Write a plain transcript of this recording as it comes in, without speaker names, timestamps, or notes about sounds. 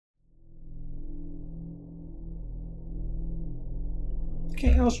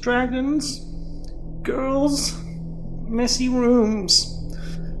Chaos Dragons, girls, messy rooms.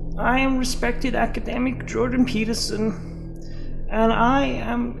 I am respected academic Jordan Peterson, and I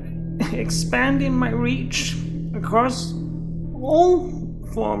am expanding my reach across all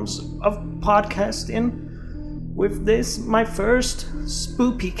forms of podcasting with this, my first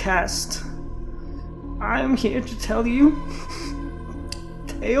Spoopy Cast. I am here to tell you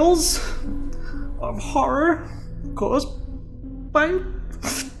tales of horror caused by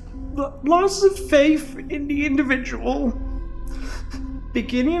loss of faith in the individual,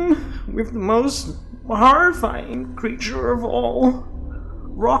 beginning with the most horrifying creature of all,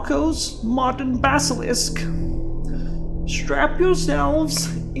 Rocco's Modern Basilisk. Strap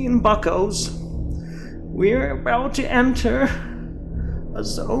yourselves in, buckos. We're about to enter a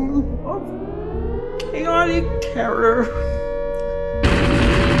zone of chaotic terror.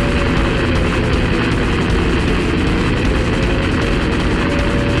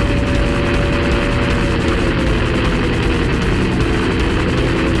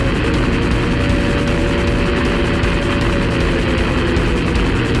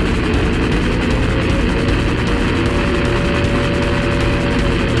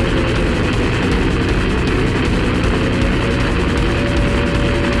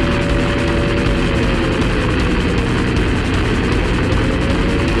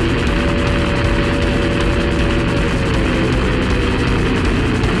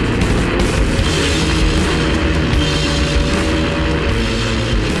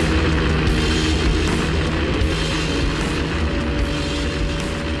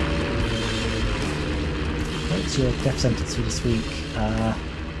 Death sentence for this week.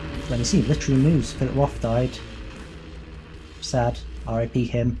 Let me see. Literary news. Philip Roth died. Sad. R.I.P.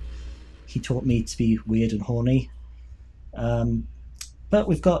 him. He taught me to be weird and horny. But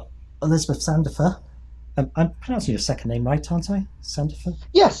we've got Elizabeth Sandifer. I'm pronouncing your second name right, aren't I? Sandifer?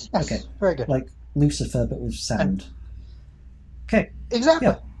 Yes. Okay. Very good. Like Lucifer, but with sand. Okay. Exactly.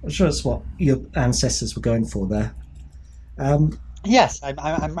 Yeah. I'm sure that's what your ancestors were going for there. Yes,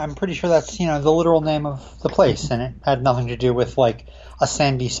 I'm pretty sure that's the literal name of the place, and it had nothing to do with like a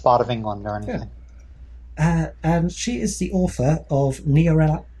sandy spot of England or anything. Yeah. And she is the author of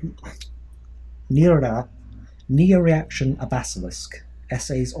Neo-Reaction: A Basilisk,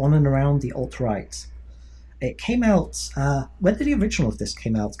 essays on and around the alt-right. It came out. When did the original of this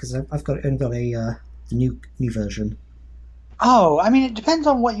came out? Because I've only got the new version. Oh, I mean, it depends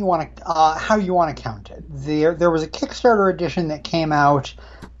on what you want to, how you want to count it. There was a Kickstarter edition that came out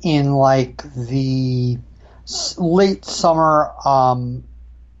in like the late summer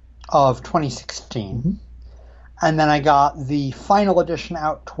of 2016, Mm-hmm. and then I got the final edition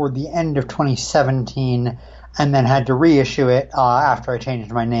out toward the end of 2017, and then had to reissue it after I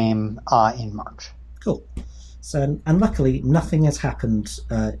changed my name in March. Cool. So, and luckily, nothing has happened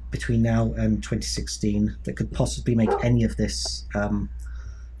between now and 2016 that could possibly make any of this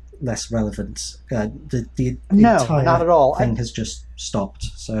less relevant. The entire not at all. thing has just stopped.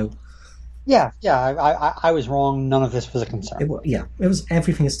 So, yeah, I was wrong. None of this was a concern. It was.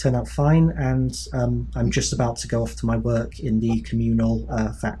 Everything has turned out fine, and I'm just about to go off to my work in the communal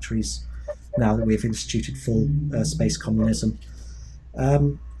factories now that we've instituted full space communism.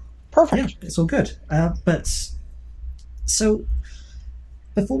 Perfect. Yeah, it's all good. But so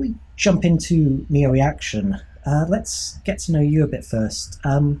before we jump into Neo-Reaction, let's get to know you a bit first.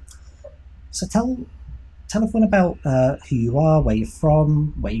 So tell everyone about who you are, where you're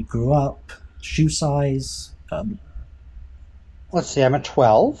from, where you grew up, shoe size. Let's see, I'm at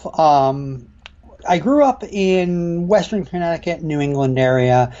 12. I grew up in Western Connecticut, New England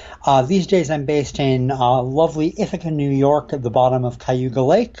area. These days I'm based in lovely Ithaca, New York, at the bottom of Cayuga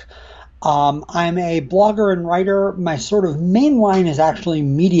Lake. I'm a blogger and writer. My sort of main line is actually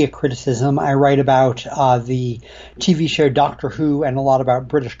media criticism. I write about the TV show Doctor Who and a lot about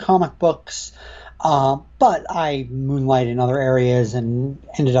British comic books. But I moonlight in other areas and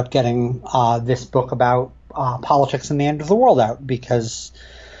ended up getting this book about politics and the end of the world out because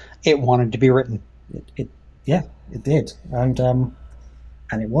it wanted to be written. It did, and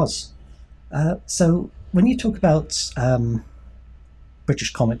it was. So when you talk about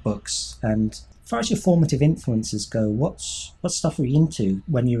British comic books, and as far as your formative influences go, what stuff were you into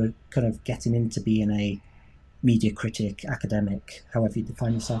when you were kind of getting into being a media critic, academic, however you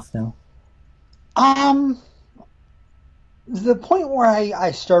define yourself now? The point where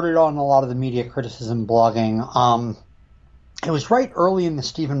I started on a lot of the media criticism blogging, it was right early in the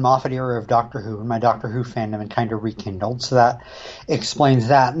Stephen Moffat era of Doctor Who, and my Doctor Who fandom had kind of rekindled, so that explains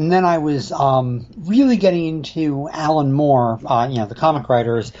that. And then I was really getting into Alan Moore, the comic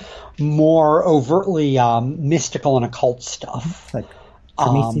writers, more overtly mystical and occult stuff. Like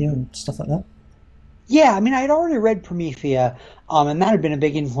Promethea and stuff like that? Yeah, I mean, I had already read Promethea, and that had been a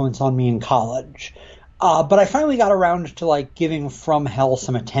big influence on me in college. But I finally got around to like giving From Hell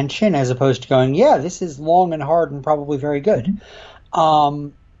some attention, as opposed to going, yeah, this is long and hard and probably very good.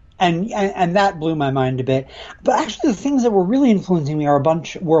 Um, and that blew my mind a bit. But actually, the things that were really influencing me were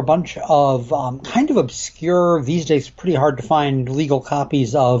a bunch of kind of obscure, these days pretty hard to find legal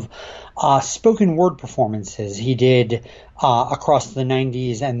copies of spoken word performances he did across the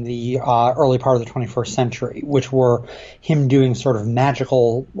 90s and the early part of the 21st century, which were him doing sort of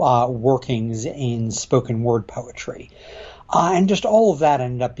magical workings in spoken word poetry. And just all of that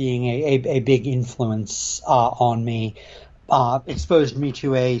ended up being a big influence on me. Exposed me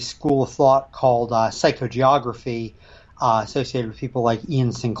to a school of thought called psychogeography, associated with people like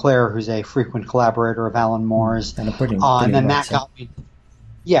Ian Sinclair, who's a frequent collaborator of Alan Moore's. And a brilliant and then writer.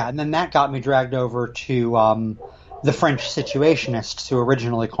 that got me dragged over to the French situationists who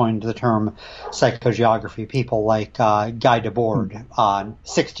originally coined the term psychogeography, people like Guy Debord,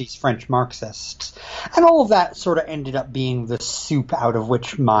 60s French Marxists. And all of that sort of ended up being the soup out of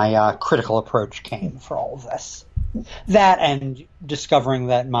which my critical approach came for all of this. That and discovering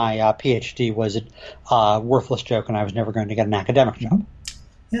that my PhD was a worthless joke and I was never going to get an academic job.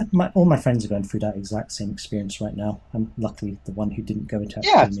 Yeah, all my friends are going through that exact same experience right now. I'm luckily the one who didn't go into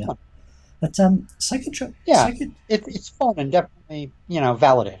academia. But it's fun and definitely,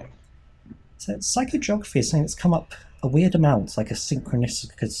 validating. So psychogeography is something that's come up a weird amount, like a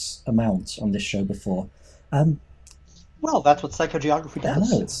synchronicous amount on this show before. Well, that's what psychogeography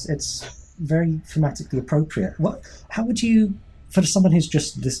does. I know, it's very thematically appropriate. How would you, for someone who's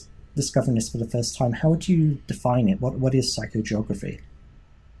just discovering this for the first time, how would you define it? What is psychogeography?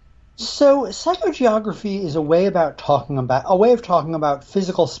 So psychogeography is a way of talking about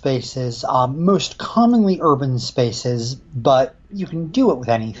physical spaces, most commonly urban spaces, but you can do it with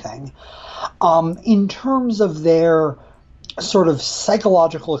anything. In terms of their sort of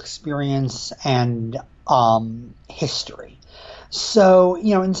psychological experience and history. So,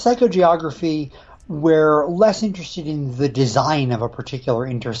 in psychogeography, we're less interested in the design of a particular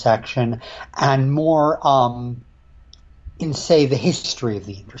intersection and more in, say, the history of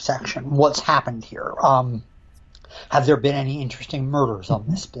the intersection. What's happened here? Have there been any interesting murders on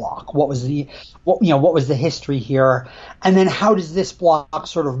this block? What was the history here? And then how does this block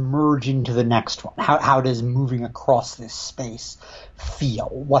sort of merge into the next one? How does moving across this space feel?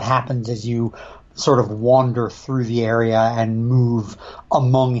 What happens as you sort of wander through the area and move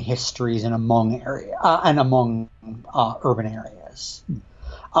among histories and among urban areas?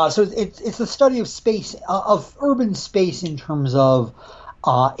 So it's the study of space, of urban space in terms of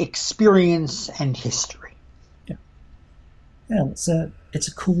experience and history. Yeah, it's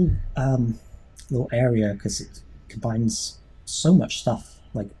a cool little area because it combines so much stuff,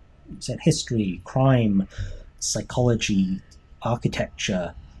 like you said, history, crime, psychology,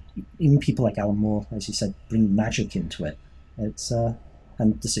 architecture. Even people like Alan Moore, as you said, bring magic into it. It's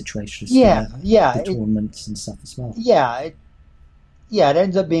and the situations, the tournaments and stuff as well. It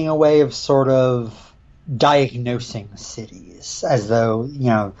ends up being a way of sort of diagnosing cities as though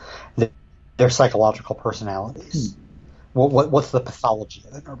they're psychological personalities. What's the pathology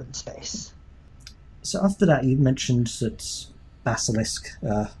of an urban space? So after that, you mentioned that Basilisk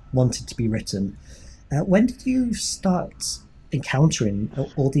wanted to be written. When did you start encountering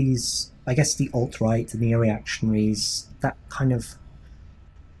all these, I guess, the alt-right, the neo-reactionaries, that kind of...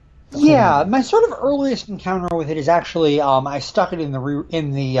 Yeah, my sort of earliest encounter with it is actually I stuck it in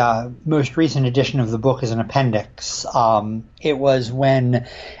the most recent edition of the book as an appendix. It was when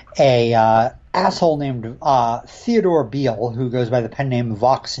a asshole named Theodore Beale, who goes by the pen name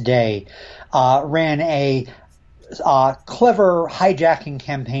Vox Day, ran a clever hijacking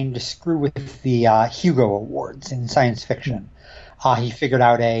campaign to screw with the Hugo Awards in science fiction. He figured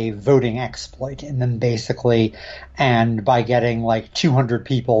out a voting exploit in them, basically, and by getting like 200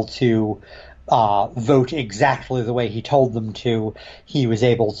 people to vote exactly the way he told them to, he was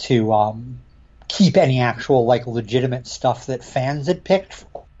able to keep any actual like legitimate stuff that fans had picked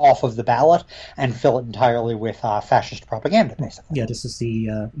off of the ballot and fill it entirely with fascist propaganda, basically. Yeah, this is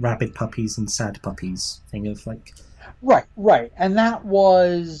the rabid puppies and sad puppies thing of like... Right. And that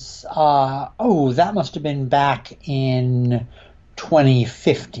was, that must have been back in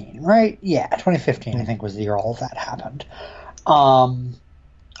 2015, right? Yeah, 2015, I think, was the year all of that happened.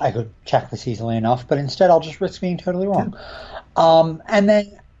 I could check this easily enough, but instead I'll just risk being totally wrong. And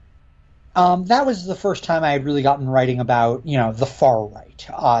then that was the first time I had really gotten writing about, the far right,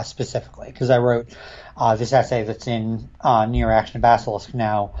 specifically, because I wrote this essay that's in Neo-Reaction Basilisk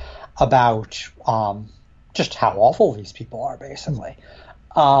now about just how awful these people are, basically.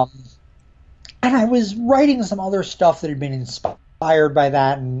 And I was writing some other stuff that had been inspired by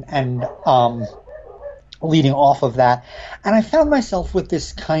that and leading off of that. And I found myself with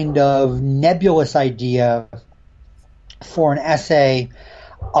this kind of nebulous idea for an essay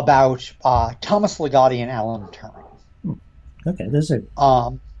about Thomas Ligotti and Alan Turing. Okay, those are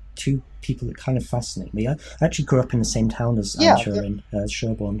two people that kind of fascinate me. I actually grew up in the same town as Alan Turing,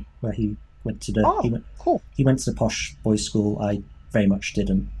 Sherborne, where he went to the he went to the posh boys' school. I very much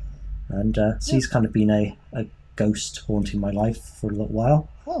didn't, and so he's kind of been a ghost haunting my life for a little while.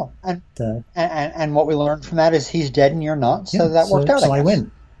 Oh, and what we learned from that is he's dead and you're not, so that worked out. So I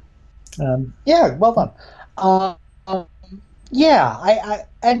win. Yeah, well done.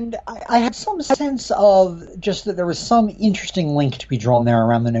 I had some sense of just that there was some interesting link to be drawn there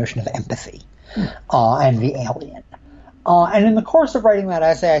around the notion of empathy and the alien. And in the course of writing that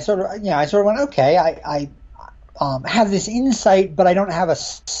essay, I sort of went, okay, I have this insight, but I don't have a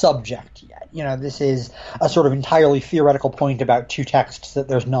subject yet. This is a sort of entirely theoretical point about two texts that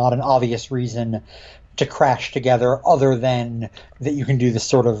there's not an obvious reason to crash together other than that you can do this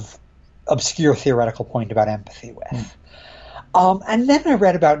sort of obscure theoretical point about empathy with. And then I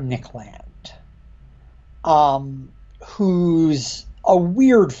read about Nick Land, who's a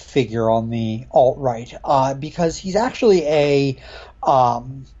weird figure on the alt-right, because he's actually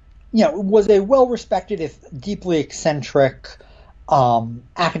was a well-respected, if deeply eccentric,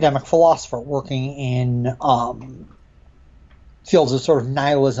 academic philosopher working in fields of sort of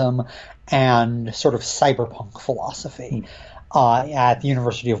nihilism and sort of cyberpunk philosophy. At the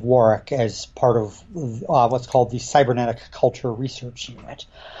University of Warwick as part of what's called the Cybernetic Culture Research Unit.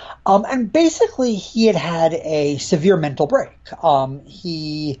 And basically he had a severe mental break.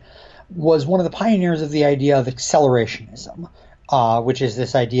 He was one of the pioneers of the idea of accelerationism, which is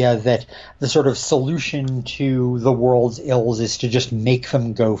this idea that the sort of solution to the world's ills is to just make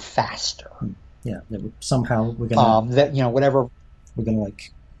them go faster. Yeah, somehow we're going to... that, whatever... We're going to,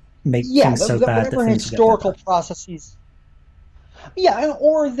 make things so bad that things historical processes... Yeah,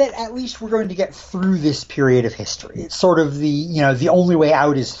 or that at least we're going to get through this period of history. It's sort of the only way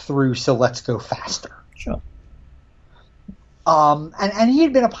out is through, so let's go faster. Sure. And he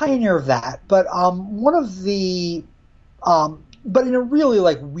had been a pioneer of that, but one of the but in a really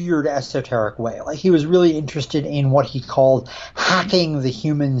weird esoteric way. He was really interested in what he called hacking the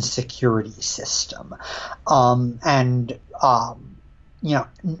human security system, and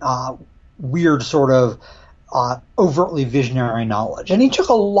weird sort of overtly visionary knowledge. And he took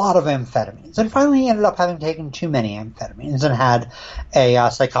a lot of amphetamines. And finally he ended up having taken too many amphetamines and had a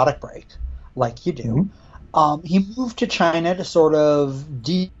psychotic break, like you do. He moved to China to sort of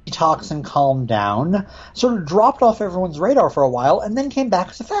detox and calm down, sort of dropped off everyone's radar for a while, and then came back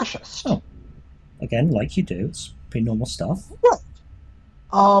as a fascist. Oh. Again, like you do. It's pretty normal stuff. Right.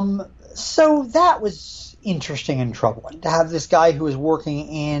 So that was interesting and troubling, to have this guy who was working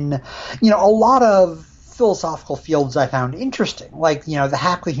in, a lot of philosophical fields I found interesting, the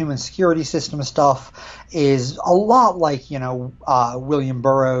hack the human security system stuff is a lot like William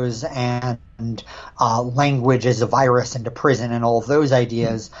Burroughs and language as a virus into prison and all of those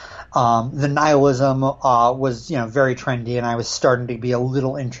ideas. The nihilism was very trendy, and I was starting to be a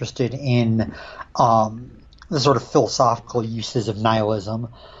little interested in the sort of philosophical uses of nihilism.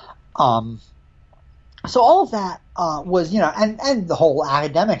 So all of that was, and the whole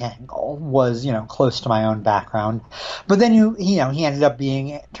academic angle was, close to my own background. But then he ended up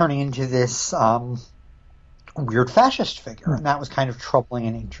turning into this weird fascist figure, and that was kind of troubling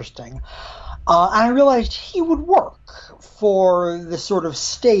and interesting. And I realized he would work for the sort of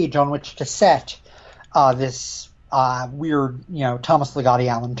stage on which to set this weird, Thomas Ligotti,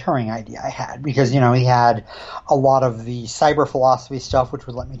 Alan Turing idea I had, because, he had a lot of the cyber philosophy stuff, which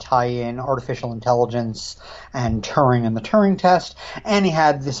would let me tie in artificial intelligence and Turing and the Turing test, and he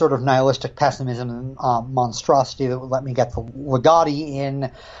had this sort of nihilistic pessimism and monstrosity that would let me get the Ligotti in,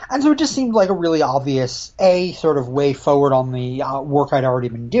 and so it just seemed like a really obvious, sort of way forward on the work I'd already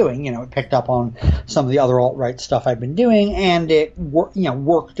been doing. It picked up on some of the other alt-right stuff I'd been doing, and it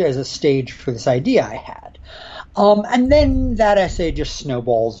worked as a stage for this idea I had. And then that essay just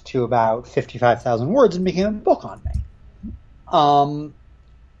snowballed to about 55,000 words and became a book on me.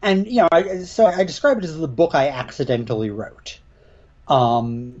 So I describe it as the book I accidentally wrote.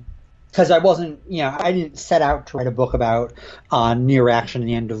 Because I wasn't, I didn't set out to write a book about near reaction and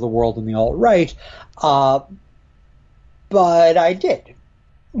the end of the world and the alt-right, but I did,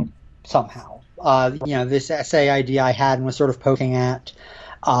 somehow. This essay idea I had and was sort of poking at,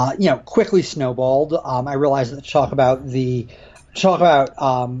 quickly snowballed. I realized that to talk about the talk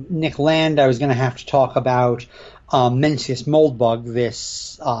about Nick Land, I was going to have to talk about Mencius Moldbug,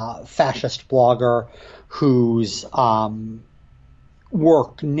 this fascist blogger whose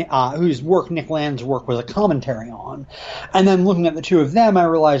work Nick Land's work was a commentary on. And then looking at the two of them, I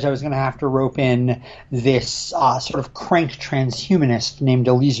realized I was going to have to rope in this sort of crank transhumanist named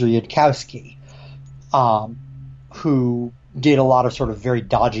Eliezer Yudkowsky, who did a lot of sort of very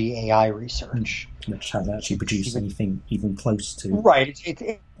dodgy AI research. Which hasn't actually produced anything even close to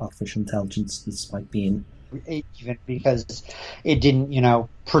artificial intelligence, despite being... Even because it didn't,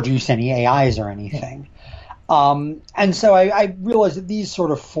 produce any AIs or anything. And so I realized that these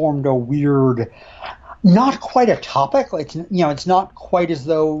sort of formed a weird, not quite a topic. It's not quite as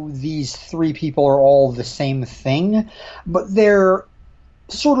though these three people are all the same thing, but they're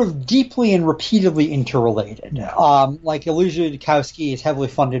sort of deeply and repeatedly interrelated. Like Eliezer Yudkowsky is heavily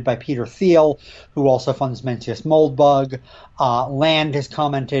funded by Peter Thiel, who also funds Mencius Moldbug. Land has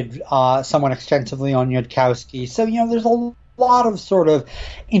commented somewhat extensively on Yudkowsky. So, there's a lot of sort of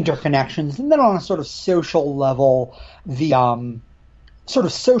interconnections. And then on a sort of social level, the sort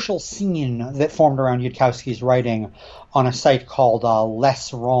of social scene that formed around Yudkowsky's writing on a site called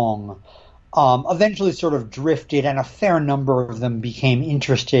Less Wrong eventually sort of drifted, and a fair number of them became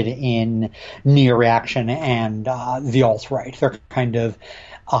interested in neo-reaction and the alt-right. They're kind of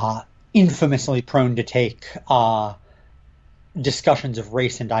infamously prone to take discussions of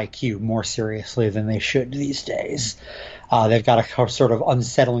race and IQ more seriously than they should these days. They've got a sort of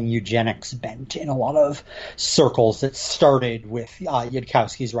unsettling eugenics bent in a lot of circles that started with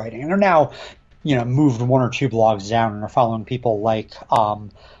Yudkowsky's writing and are now, moved one or two blogs down and are following people like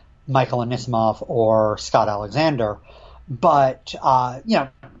Michael Anisimov or Scott Alexander. But,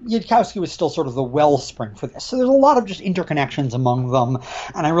 Yudkowsky was still sort of the wellspring for this. So there's a lot of just interconnections among them.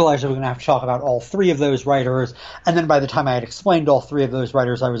 And I realized I was going to have to talk about all three of those writers. And then by the time I had explained all three of those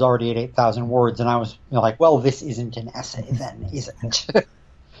writers, I was already at 8,000 words. And I was like, well, this isn't an essay then, is it?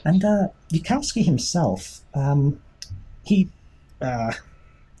 And Yudkowsky himself,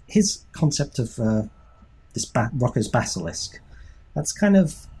 his concept of this Rocco's basilisk, that's kind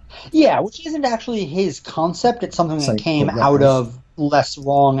of... Yeah, which isn't actually his concept. It's something that came out of Less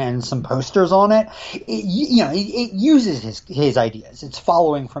Wrong and some posters on it. It uses his ideas. It's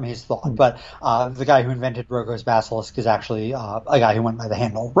following from his thought. But the guy who invented Rocco's basilisk is actually a guy who went by the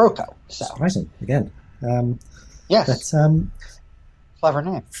handle Rocco. So. Surprising, again. Yes. But, clever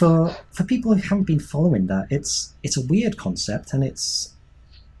name. For people who haven't been following that, it's a weird concept, and it's...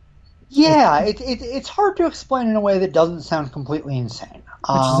 Yeah, it's hard to explain in a way that doesn't sound completely insane.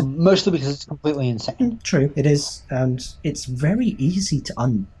 Mostly because it's completely insane. True, it is, and it's very easy to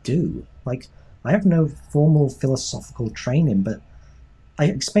undo. Like, I have no formal philosophical training, but I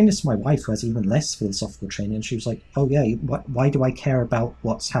explained this to my wife, who has even less philosophical training, and she was like, oh yeah, why do I care about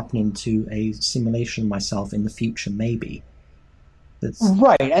what's happening to a simulation of myself in the future, maybe?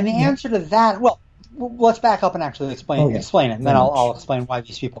 Right, and the answer to that, well, let's back up and actually explain it, and then I'll explain why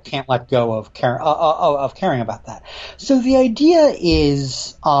these people can't let go of caring about that. So the idea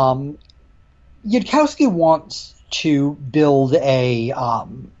is Yudkowsky wants to build a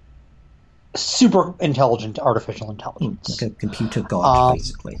super intelligent artificial intelligence. Like a computer god,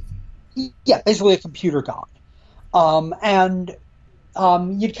 basically. Yeah, basically a computer god. And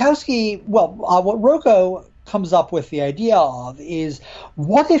Yudkowsky, what Rocco comes up with the idea of is,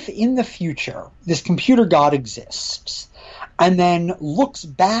 what if in the future this computer god exists and then looks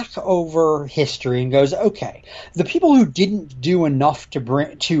back over history and goes, okay, the people who didn't do enough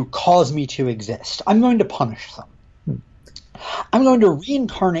to cause me to exist, I'm going to punish them. I'm going to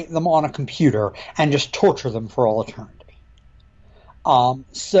reincarnate them on a computer and just torture them for all eternity. The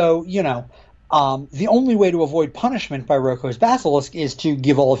only way to avoid punishment by Rocco's basilisk is to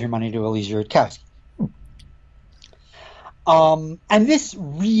give all of your money to Eliezer Yudkowsky. And this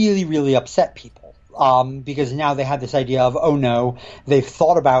really, really upset people, because now they had this idea of, oh no, they've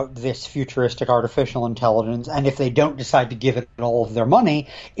thought about this futuristic artificial intelligence, and if they don't decide to give it all of their money,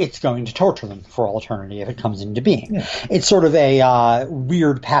 it's going to torture them for all eternity if it comes into being. Yeah. It's sort of a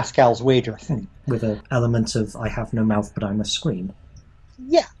weird Pascal's wager thing. With an element of, I have no mouth, but I must scream.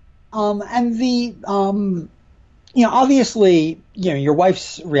 Yeah. And the... obviously, your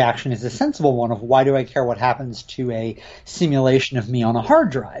wife's reaction is a sensible one of, why do I care what happens to a simulation of me on a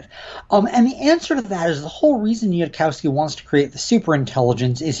hard drive? And the answer to that is, the whole reason Yudkowsky wants to create the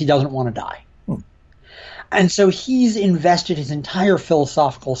superintelligence is he doesn't want to die. And so he's invested his entire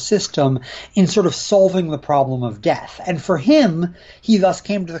philosophical system in sort of solving the problem of death. And for him, he thus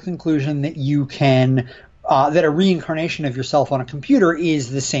came to the conclusion that you can, that a reincarnation of yourself on a computer is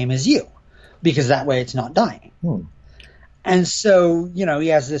the same as you, because that way it's not dying. And so, he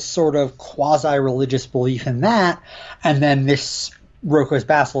has this sort of quasi-religious belief in that, and then this Roko's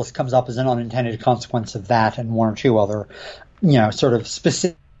Basilisk comes up as an unintended consequence of that, and one or two other, sort of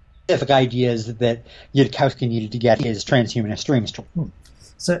specific ideas that Yudkowsky needed to get his transhumanist dreams to.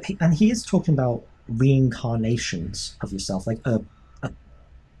 So, he is talking about reincarnations of yourself, like a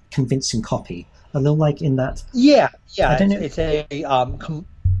convincing copy. A little like in that. Yeah. I don't know. It's a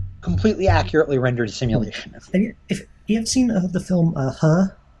completely accurately rendered simulation. If you have seen the film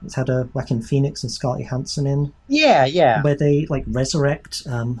Her, it's had Joaquin Phoenix and Scarlett Johansson in. Yeah. Where they resurrect.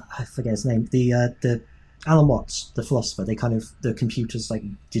 I forget his name. The Alan Watts, the philosopher. The computers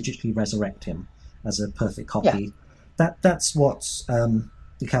digitally resurrect him as a perfect copy. Yeah. That's what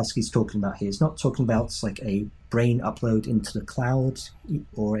Yudkowsky's talking about here. He's not talking about a brain upload into the cloud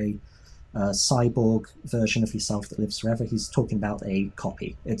or a cyborg version of yourself that lives forever. He's talking about a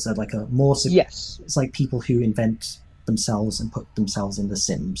copy. It's a more. Yes. It's like people who invent themselves and put themselves in The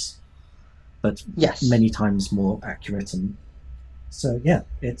Sims, but many times more accurate. And so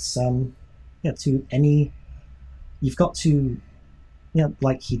it's to any. You've got to,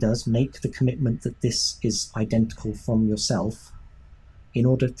 like he does, make the commitment that this is identical from yourself, in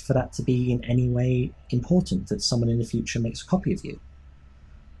order for that to be in any way important, that someone in the future makes a copy of you.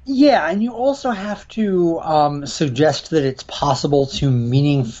 Yeah, and you also have to suggest that it's possible to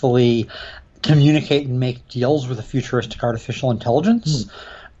meaningfully communicate and make deals with a futuristic artificial intelligence,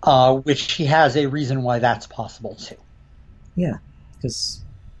 which he has a reason why that's possible too. Yeah, because,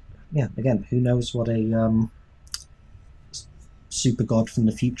 again, who knows what a super god from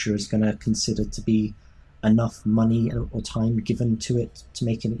the future is going to consider to be enough money or time given to it to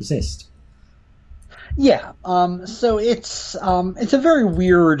make it exist. Yeah, so it's a very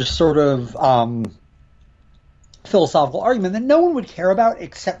weird sort of philosophical argument that no one would care about,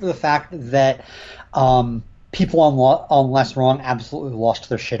 except for the fact that people on Less Wrong absolutely lost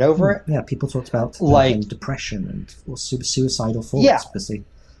their shit over it. Yeah, people talked about depression or suicidal thoughts.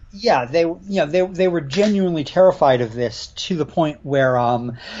 Yeah, they were genuinely terrified of this, to the point where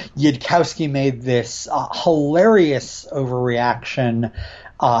Yudkowsky made this hilarious overreaction,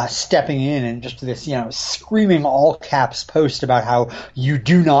 stepping in and just this screaming all caps post about how you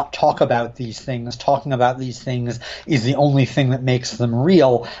do not talk about these things. Talking about these things is the only thing that makes them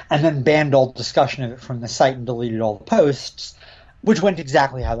real, and then banned all discussion of it from the site and deleted all the posts, which went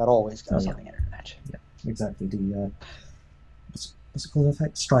exactly how that always goes on the internet. Yeah, exactly. The what's it called?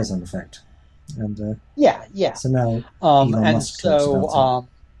 Effect? Streisand effect. And So now Elon Musk talks about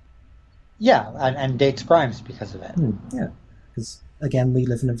it. and dates crimes because of it. Because again, we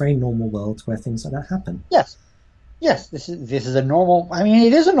live in a very normal world where things like that happen. Yes, this is a normal. I mean,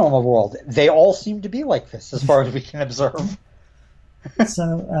 it is a normal world. They all seem to be like this, as far as we can observe.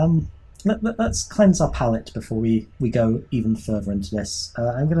 So let's cleanse our palate before we go even further into this.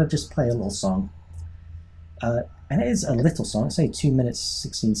 I'm going to just play a little song. And it is a little song, it's only 2 minutes,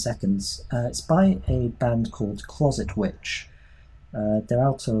 16 seconds. It's by a band called Closet Witch. They're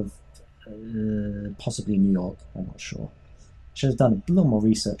out of possibly New York, I'm not sure. Should have done a little more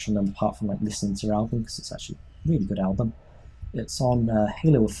research on them apart from listening to their album, because it's actually a really good album. It's on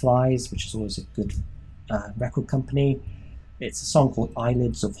Halo of Flies, which is always a good record company. It's a song called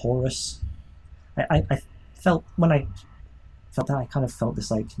Eyelids of Horus. I felt, when I felt that, I kind of felt this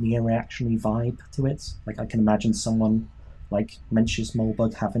neo-reactionary vibe to it. I can imagine someone like Mencius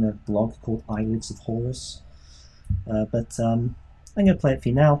Moldbug having a blog called Eyelids of Horus. But I'm going to play it for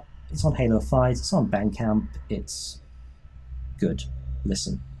you now. It's on Halo of Flies, it's on Bandcamp, it's good.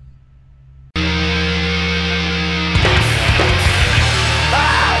 Listen.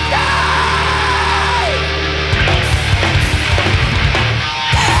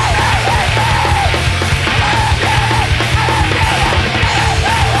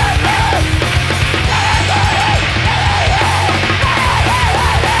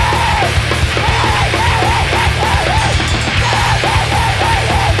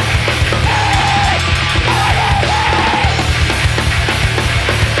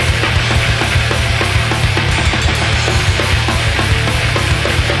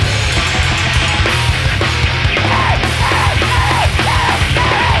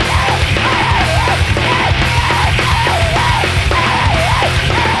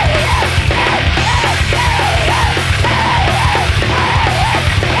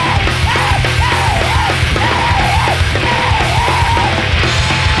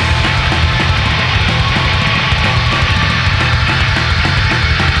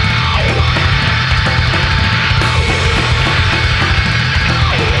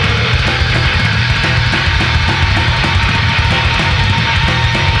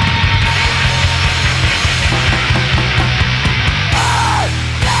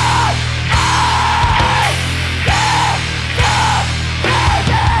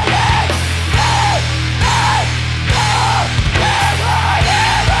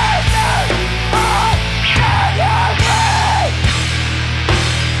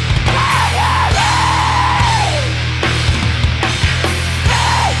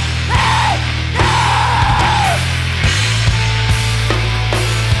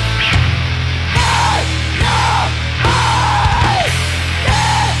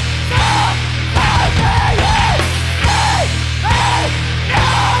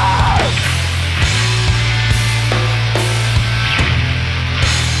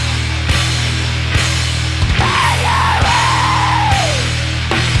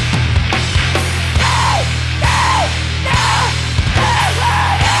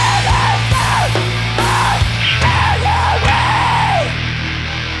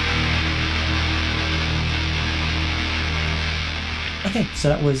 So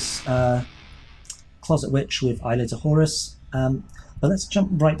that was Closet Witch with Isla de Horus. But let's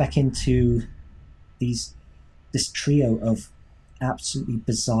jump right back into this trio of absolutely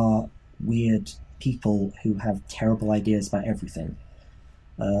bizarre, weird people who have terrible ideas about everything.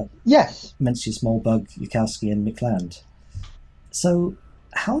 Yes. Mencius, Moldbug, Yudkowsky, and McLand. So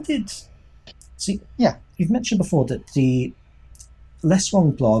how did... See, yeah, you've mentioned before that the Less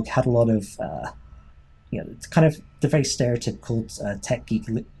Wrong blog had a lot of, kind of the very stereotypical tech geek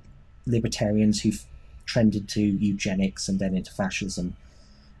libertarians who've trended to eugenics and then into fascism.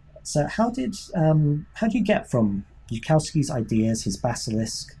 So how do you get from Yudkowsky's ideas, his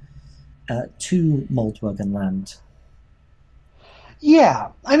basilisk, to Moldbug and Land? Yeah,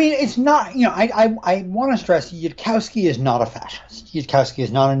 I mean, it's not, I want to stress Yudkowsky is not a fascist. Yudkowsky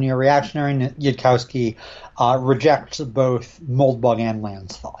is not a neo-reactionary. Yudkowsky rejects both Moldbug and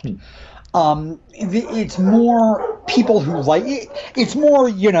Land's thought. It's more people who like it. It's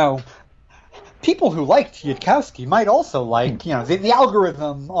more, people who liked Yudkowsky might also like, the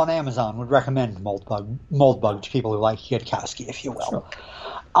algorithm on Amazon would recommend Moldbug to people who like Yudkowsky, if you will. Sure.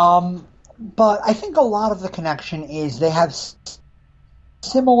 But I think a lot of the connection is they have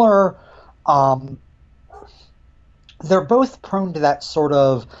similar, they're both prone to that sort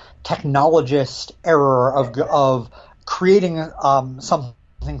of technologist error of creating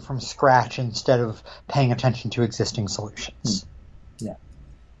something from scratch instead of paying attention to existing solutions. Yeah.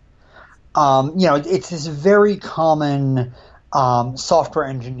 It's this very common software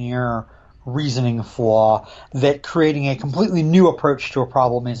engineer reasoning flaw that creating a completely new approach to a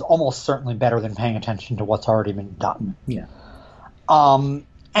problem is almost certainly better than paying attention to what's already been done. Yeah. And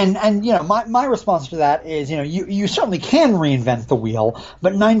my response to that is, you certainly can reinvent the wheel,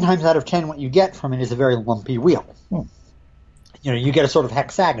 but 9 times out of 10 what you get from it is a very lumpy wheel. You get a sort of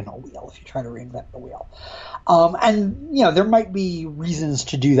hexagonal wheel if you try to reinvent the wheel. There might be reasons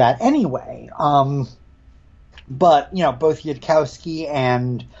to do that anyway. But both Yudkowsky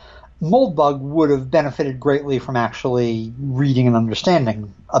and Moldbug would have benefited greatly from actually reading and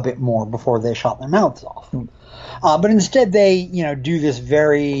understanding a bit more before they shot their mouths off. But instead they, do this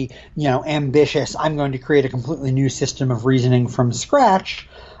very, ambitious, I'm going to create a completely new system of reasoning from scratch.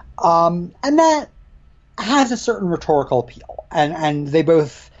 And that has a certain rhetorical appeal. And they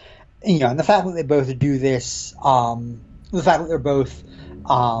both, and the fact that they both do this, the fact that they're both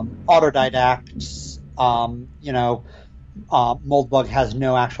autodidacts, Moldbug has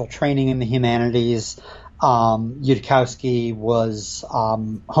no actual training in the humanities. Yudkowsky was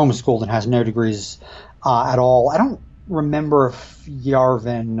homeschooled and has no degrees at all. I don't remember if Curtis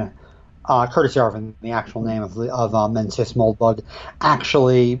Yarvin, the actual name of Mencius Moldbug,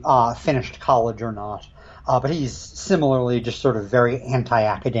 actually finished college or not. But he's similarly just sort of very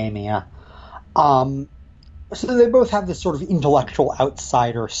anti-academia. So they both have this sort of intellectual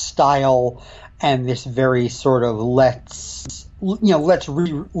outsider style and this very sort of let's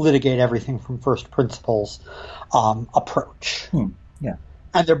re-litigate everything from first principles approach. Yeah.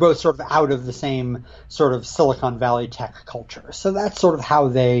 And they're both sort of out of the same sort of Silicon Valley tech culture. So that's sort of how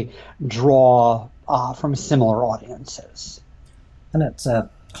they draw from similar audiences. And that's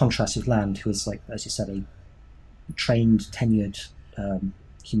contrast with Land, who is, like, as you said, a trained, tenured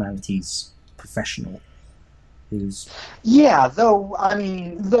humanities professional. Though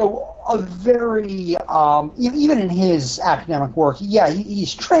a very even in his academic work,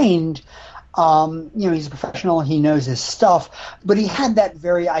 he's trained. He's a professional. He knows his stuff, but he had that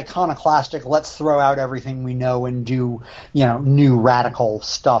very iconoclastic. Let's throw out everything we know and do new radical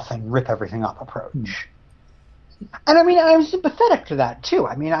stuff and rip everything up approach. And I was sympathetic to that too.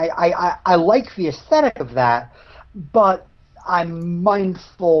 I like the aesthetic of that, but I'm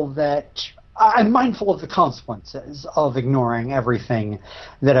mindful of the consequences of ignoring everything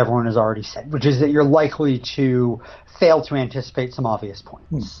that everyone has already said, which is that you're likely to fail to anticipate some obvious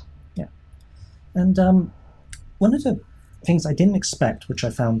points. Yeah. And one of the things I didn't expect, which I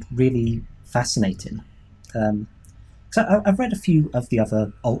found really fascinating, so I've read a few of the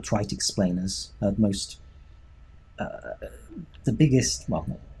other alt-right explainers, the biggest, well,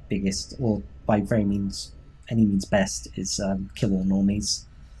 not biggest, or by any means best, is Kill All Normies.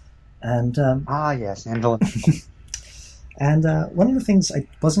 And yes, Angela. And one of the things I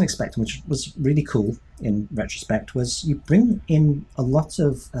wasn't expecting, which was really cool in retrospect, was you bring in a lot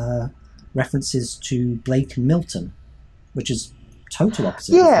of references to Blake and Milton, which is total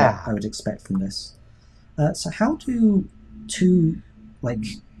opposite of what I would expect from this. So how do two,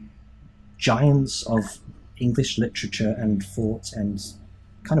 giants of English literature and thought, and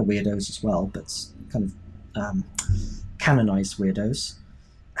kind of weirdos as well, but kind of canonized weirdos,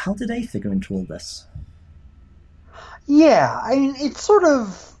 how do they figure into all this? Yeah, I mean, it's sort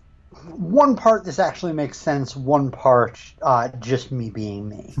of one part this actually makes sense, one part just me being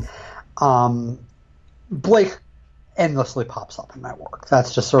me. Blake endlessly pops up in my work.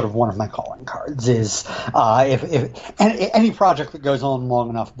 That's just sort of one of my calling cards. Is if any project that goes on long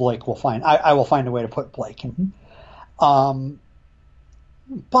enough, Blake will find I will find a way to put Blake in.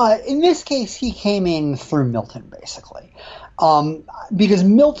 But in this case, he came in through Milton, basically, because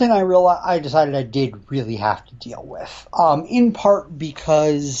Milton, I decided I did really have to deal with, in part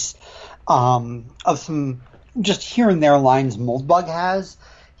because of some just here and there lines Moldbug has.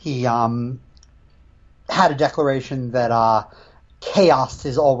 He had a declaration that chaos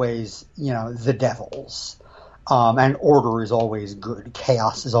is always, the devil's, and order is always good.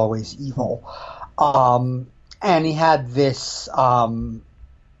 Chaos is always evil. And he had this, in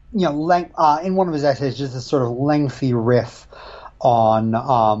one of his essays, just this sort of lengthy riff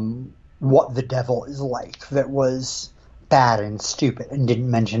on what the devil is like that was bad and stupid and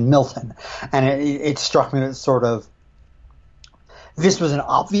didn't mention Milton. And it struck me that sort of this was an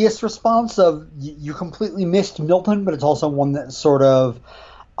obvious response of you completely missed Milton, but it's also one that sort of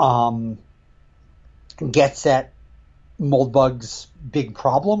gets at Moldbug's big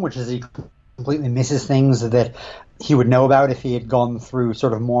problem, which is he completely misses things that he would know about if he had gone through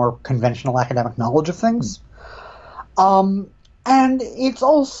sort of more conventional academic knowledge of things. And it's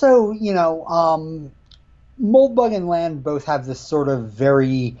also, Moldbug and Land both have this sort of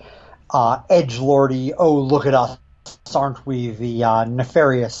very edgelordy, oh, look at us, aren't we the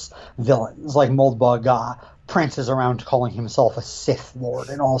nefarious villains? Like Moldbug prances around calling himself a Sith Lord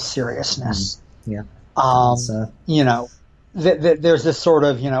in all seriousness. Yeah. There's this sort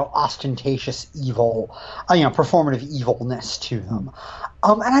of, ostentatious evil, performative evilness to them.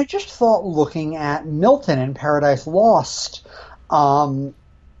 And I just thought looking at Milton in Paradise Lost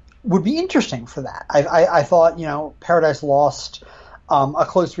would be interesting for that. I thought, Paradise Lost, a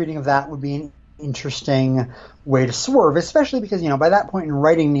close reading of that would be an interesting way to swerve, especially because, by that point in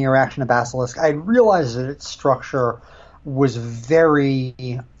writing Near Action to Basilisk, I realized that its structure was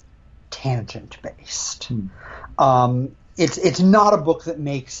very tangent-based. It's not a book that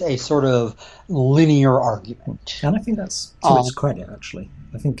makes a sort of linear argument. And I think that's to its credit, actually.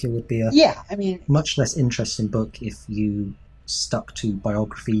 I think it would be a much less interesting book if you stuck to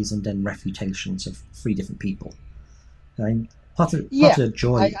biographies and then refutations of three different people. I mean, part of the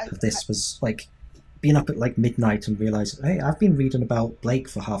joy of this was like being up at like midnight and realizing, hey, I've been reading about Blake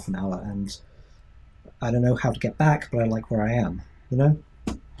for half an hour and I don't know how to get back, but I like where I am,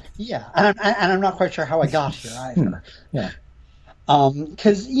 Yeah, and I'm not quite sure how I got here either. Yeah.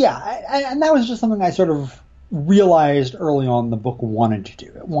 Because, and that was just something I sort of realized early on the book wanted to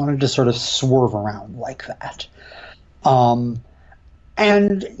do. It wanted to sort of swerve around like that. And,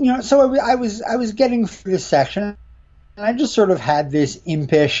 so I was getting through this section, and I just sort of had this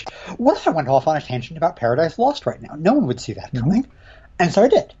impish, what if I went off on a tangent about Paradise Lost right now? No one would see that coming. And so I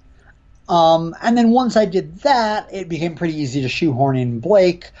did. And then once I did that, it became pretty easy to shoehorn in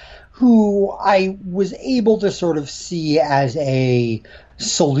Blake, who I was able to sort of see as a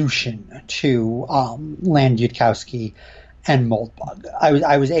solution to Land Yudkowsky and Moldbug.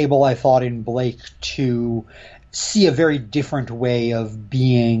 I was able, I thought, in Blake to see a very different way of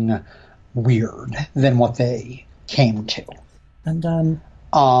being weird than what they came to. And to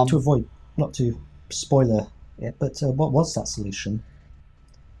avoid, not to spoiler it, but what was that solution?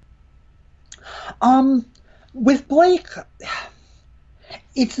 With Blake,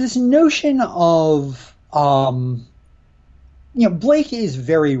 it's this notion of, Blake is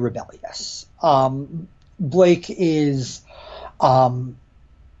very rebellious. Blake is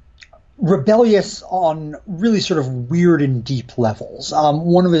rebellious on really sort of weird and deep levels.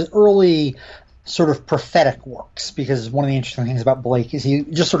 One of his early sort of prophetic works, because one of the interesting things about Blake is he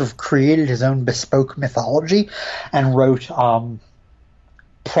just sort of created his own bespoke mythology and wrote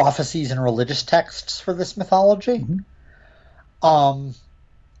prophecies and religious texts for this mythology. And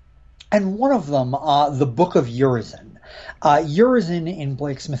one of them, the Book of Urizen. Urizen in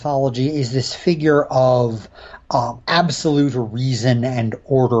Blake's mythology is this figure of absolute reason and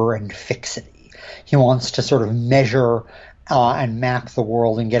order and fixity. He wants to sort of measure and map the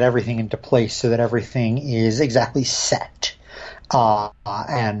world and get everything into place so that everything is exactly set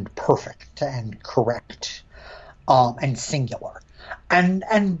and perfect and correct and singular.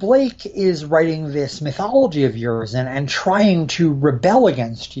 And Blake is writing this mythology of Urizen and trying to rebel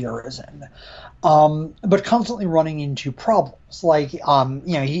against Urizen, but constantly running into problems. Like,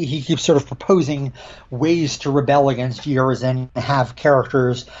 he keeps sort of proposing ways to rebel against Urizen, have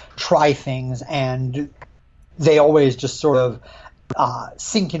characters try things, and they always just sort of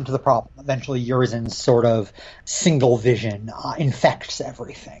sink into the problem. Eventually, Urizen's sort of single vision infects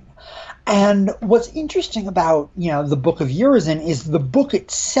everything. And what's interesting about, the Book of Urizen is the book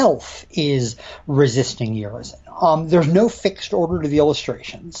itself is resisting Urizen. There's no fixed order to the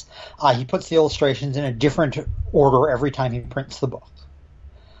illustrations. He puts the illustrations in a different order every time he prints the book.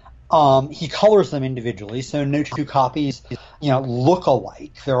 He colors them individually, so no two copies, look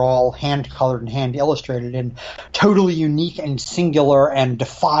alike. They're all hand-colored and hand-illustrated and totally unique and singular and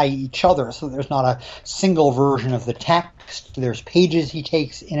defy each other, so there's not a single version of the text. There's pages he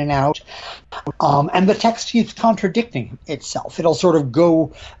takes in and out, and the text keeps contradicting itself. It'll sort of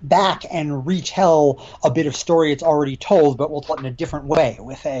go back and retell a bit of story it's already told, but we'll tell it in a different way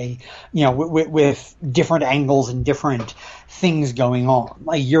with with different angles and different things going on.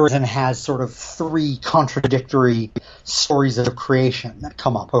 Like Urizen has sort of 3 contradictory stories of creation that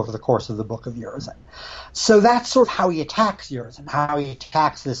come up over the course of the Book of Urizen. So that's sort of how he attacks Urizen, how he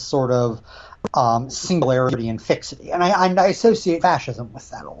attacks this sort of singularity and fixity. And I associate fascism with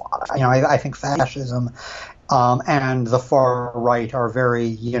that a lot. I think fascism and the far right are very,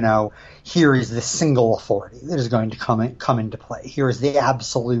 here is the single authority that is going to come into play. Here is the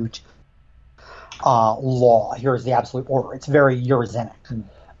absolute law. Here is the absolute order. It's very Urizenic.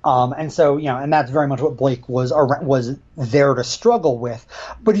 And so, and that's very much what Blake was there to struggle with,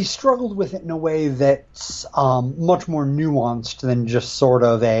 but he struggled with it in a way that's much more nuanced than just sort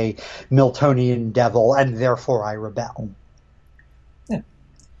of a Miltonian devil, and therefore I rebel. Yeah.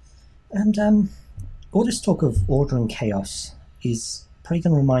 And all this talk of order and chaos is probably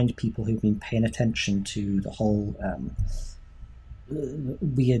going to remind people who've been paying attention to the whole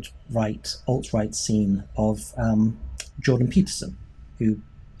weird alt-right scene of Jordan Peterson, who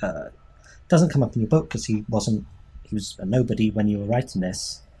doesn't come up in your book because he was a nobody when you were writing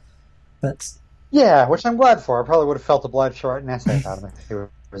this, but yeah, which I'm glad for. I probably would have felt obliged to write an essay about him if he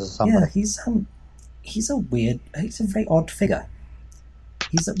was somebody. Yeah, he's a very odd figure.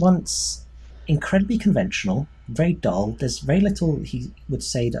 He's at once incredibly conventional, very dull. There's very little he would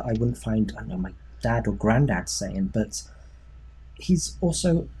say that I wouldn't find, I don't know, my dad or granddad saying, but he's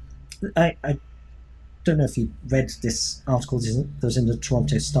also, I don't know if you read this article that was in the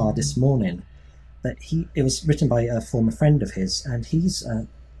Toronto Star this morning, but it was written by a former friend of his, and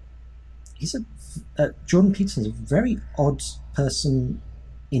Jordan Peterson's a very odd person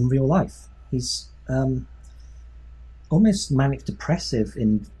in real life. He's almost manic depressive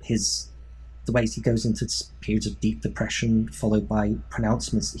in the ways he goes into periods of deep depression, followed by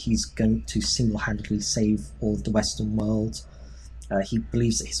pronouncements that he's going to single-handedly save all of the Western world. He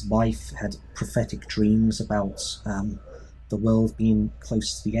believes that his wife had prophetic dreams about the world being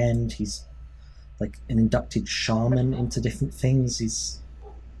close to the end. He's like an inducted shaman into different things. He's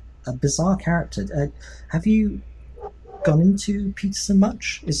a bizarre character. Have you gone into Peterson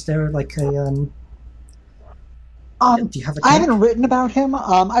much? Is there like a... do you have a I haven't written about him.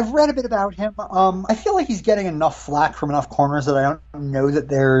 I've read a bit about him. I feel like he's getting enough flack from enough corners that I don't know that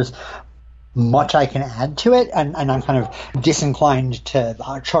there's much I can add to it, and I'm kind of disinclined to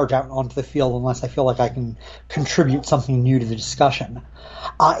charge out onto the field unless I feel like I can contribute something new to the discussion.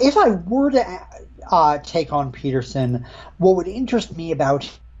 If I were to take on Peterson, what would interest me about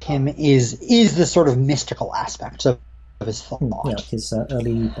him is the sort of mystical aspect of his thought. Yeah, his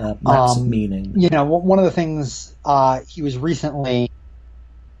early maps of meaning. One of the things he was recently...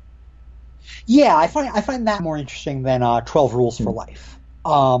 Yeah, I find that more interesting than 12 Rules for Life.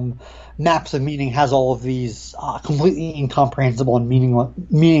 Maps of Meaning has all of these completely incomprehensible and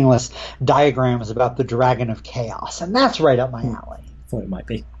meaningless diagrams about the Dragon of Chaos, and that's right up my alley. Thought it might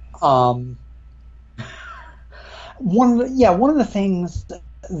be. One of the things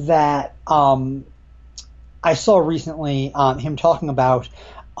that I saw recently, him talking about,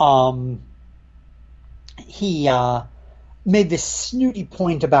 he made this snooty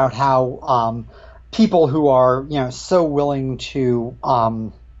point about how people who are so willing to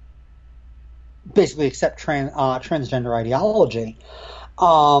basically accept transgender ideology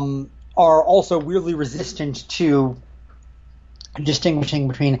are also weirdly resistant to distinguishing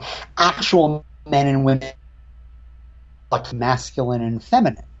between actual men and women, like masculine and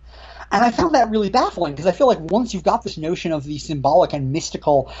feminine. And I found that really baffling because I feel like once you've got this notion of the symbolic and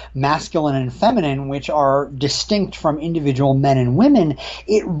mystical masculine and feminine, which are distinct from individual men and women,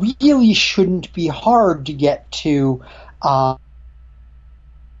 it really shouldn't be hard to get to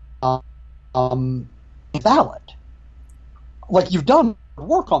valid. Like, you've done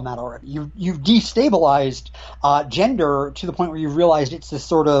work on that already. You've destabilized gender to the point where you've realized it's this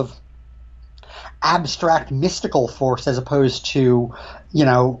sort of abstract mystical force as opposed to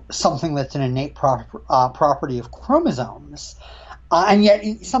something that's an innate property of chromosomes. And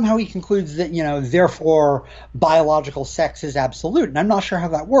yet somehow he concludes that, therefore biological sex is absolute. And I'm not sure how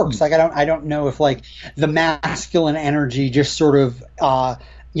that works. Like, I don't know if like the masculine energy just sort of,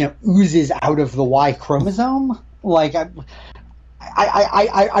 oozes out of the Y chromosome. Like, I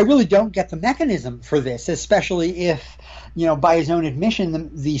really don't get the mechanism for this, especially if, by his own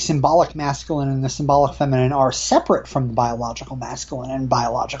admission, the symbolic masculine and the symbolic feminine are separate from the biological masculine and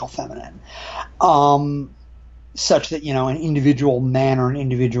biological feminine. Such that, an individual man or an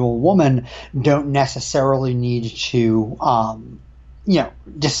individual woman don't necessarily need to,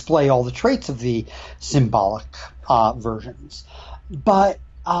 display all the traits of the symbolic versions. But,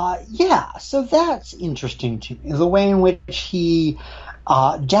 so that's interesting to me. The way in which he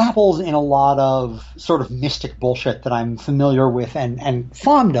dabbles in a lot of sort of mystic bullshit that I'm familiar with and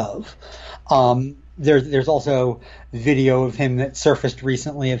fond of. There's also video of him that surfaced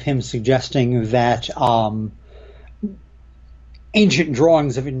recently of him suggesting that ancient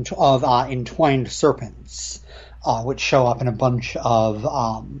drawings of entwined serpents, which show up in a bunch of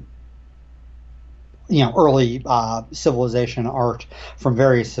early civilization art from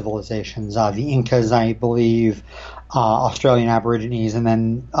various civilizations, the Incas, I believe, Australian Aborigines, and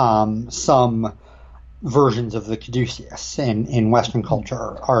then some versions of the caduceus in Western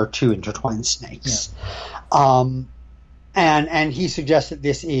culture are two intertwined snakes. Yeah. And he suggests that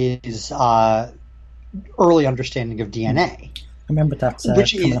this is early understanding of DNA. I remember that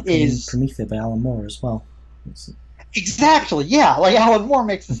which coming up in Prometheus by Alan Moore as well. Exactly, yeah. Like, Alan Moore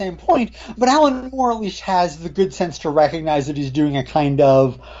makes the same point, but Alan Moore at least has the good sense to recognize that he's doing a kind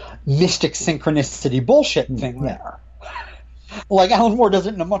of mystic synchronicity bullshit thing there. Like, Alan Moore does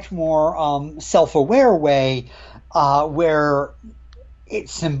it in a much more self-aware way, where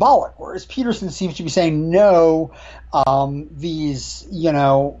it's symbolic, whereas Peterson seems to be saying, no, these,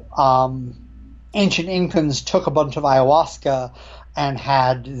 ancient Incans took a bunch of ayahuasca and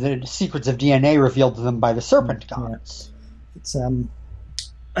had the secrets of DNA revealed to them by the serpent gods. Yeah.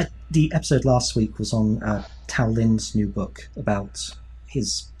 It's the episode last week was on Tao Lin's new book about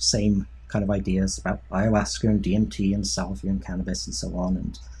his same kind of ideas about ayahuasca and DMT and salvia and cannabis and so on.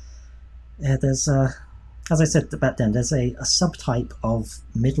 And there's, as I said back then, there's a subtype of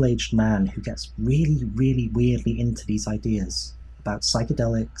middle-aged man who gets really, really weirdly into these ideas about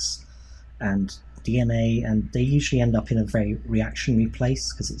psychedelics and DNA, and they usually end up in a very reactionary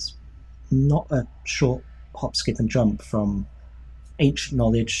place because it's not a short hop, skip, and jump from ancient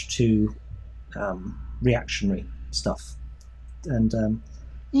knowledge to reactionary stuff. And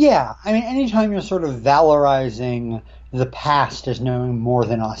yeah, I mean, anytime you're sort of valorizing the past as knowing more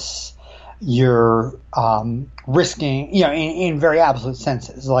than us, you're risking, in very absolute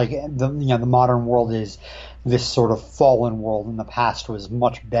senses. Like the modern world is this sort of fallen world, and the past was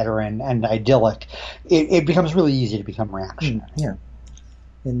much better and idyllic. It becomes really easy to become reactionary. Yeah,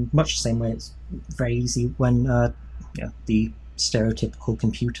 in much the same way, it's very easy when the stereotypical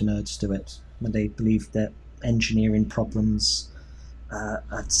computer nerds do it, when they believe that engineering problems are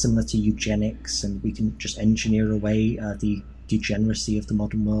similar to eugenics, and we can just engineer away the degeneracy of the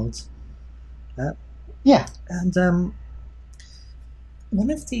modern world. And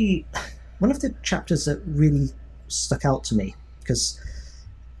one of the chapters that really stuck out to me, because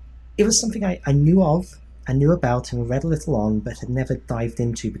it was something I knew of, I knew about, and read a little on, but had never dived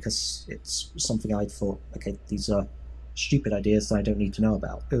into because it's something I'd thought, okay, these are stupid ideas that I don't need to know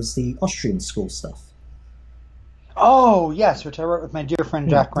about. It was the Austrian school stuff. Oh, yes, which I wrote with my dear friend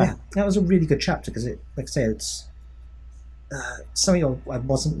Jack Grant. Yeah, that was a really good chapter because, like I say, it's something I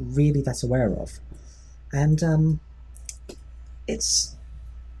wasn't really that aware of. And it's,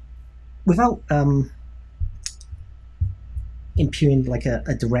 without impugning like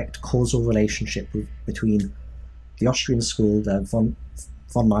a direct causal relationship between the Austrian school, the von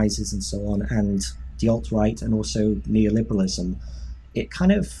Mises and so on, and the alt-right and also neoliberalism, it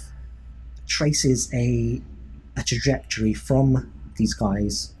kind of traces a trajectory from these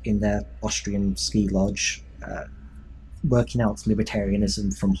guys in their Austrian ski lodge, working out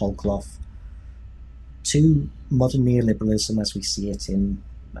libertarianism from whole cloth, to modern neoliberalism as we see it in,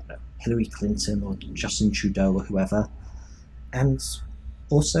 I don't know, Hillary Clinton or Justin Trudeau or whoever, and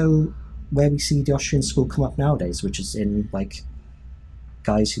also where we see the Austrian school come up nowadays, which is in like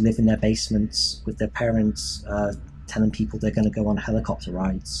guys who live in their basements with their parents telling people they're going to go on helicopter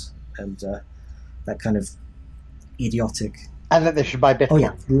rides and that kind of idiotic. And that they should buy Bitcoin. Oh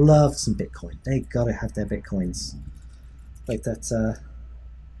yeah, love some Bitcoin. They gotta have their Bitcoins. Like that. I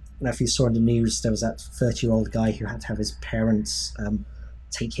don't know if you saw in the news, there was that 30-year-old guy who had to have his parents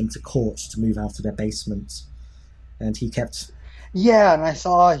take him to court to move out of their basement, and he kept. Yeah, and I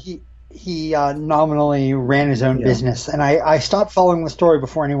saw he he nominally ran his own business, and I stopped following the story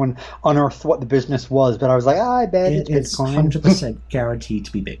before anyone unearthed what the business was. But I was like, I bet it's Bitcoin. 100% guaranteed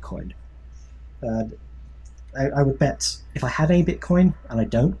to be Bitcoin. I would bet if I had any Bitcoin, and I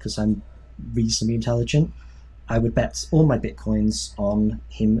don't because I'm reasonably intelligent, I would bet all my Bitcoins on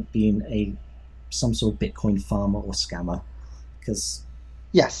him being some sort of Bitcoin farmer or scammer, because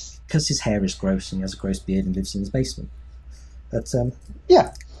his hair is gross and he has a gross beard and lives in his basement. But so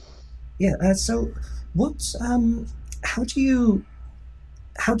what? How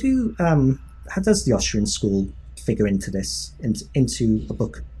does the Austrian school figure into this, into a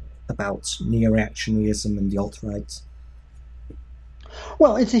book about neo-reactionaryism and the alt-right?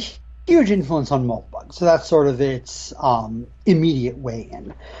 Well, it's a huge influence on Moldbug, so that's sort of its immediate way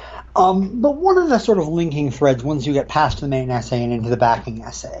in. But one of the sort of linking threads, once you get past the main essay and into the backing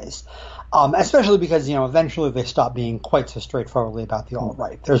essays, especially because, eventually they stop being quite so straightforwardly about the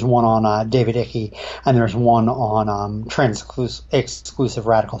alt-right. There's one on David Icke, and there's one on trans-exclusive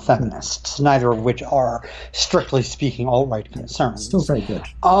radical feminists, neither of which are, strictly speaking, alt-right concerns. Still very good.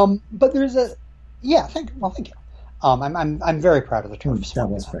 But there's thank you. I'm very proud of the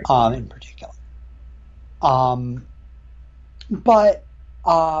TERFs in particular. But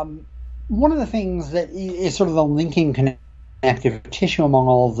one of the things that is sort of the linking connective tissue among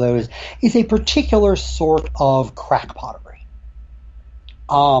all of those is a particular sort of crackpottery.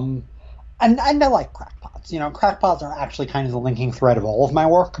 And I like crackpots. Crackpots are actually kind of the linking thread of all of my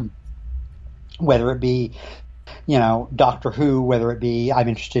work, whether it be Doctor Who, whether it be I'm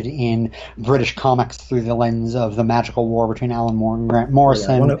interested in British comics through the lens of the magical war between Alan Moore and Grant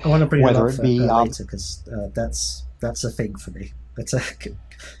Morrison. I want to bring it up later because that's a thing for me. But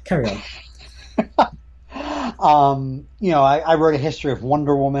carry on. I wrote a history of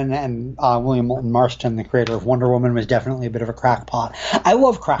Wonder Woman, and William Moulton Marston, the creator of Wonder Woman, was definitely a bit of a crackpot. I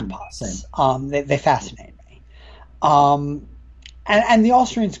love crackpots. They fascinate me. And the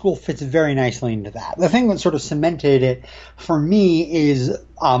Austrian school fits very nicely into that. The thing that sort of cemented it for me is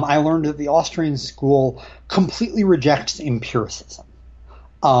I learned that the Austrian school completely rejects empiricism.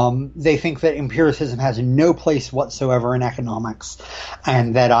 They think that empiricism has no place whatsoever in economics,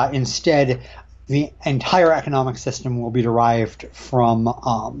 and that instead the entire economic system will be derived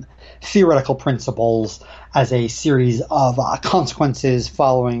from theoretical principles as a series of consequences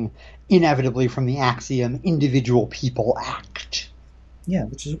following inevitably from the axiom individual people act. Yeah,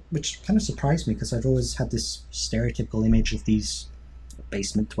 which kind of surprised me because I've always had this stereotypical image of these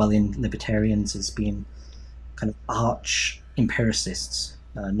basement-dwelling libertarians as being kind of arch empiricists.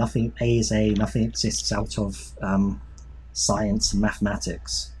 Nothing A is A, nothing exists out of science and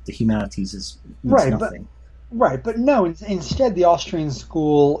mathematics. The humanities is nothing. But no, instead the Austrian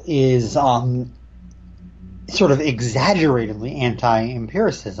school is sort of exaggeratedly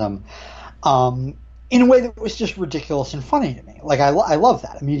anti-empiricism in a way that was just ridiculous and funny to me. Like, I love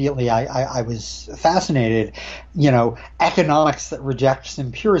that. Immediately I was fascinated. Economics that rejects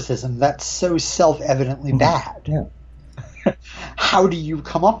empiricism, that's so self-evidently bad. Yeah. How do you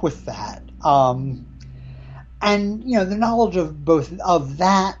come up with that? And the knowledge of both of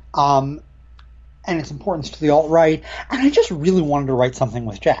that and its importance to the alt-right, and I just really wanted to write something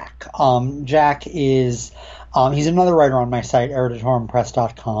with Jack. Jack is he's another writer on my site,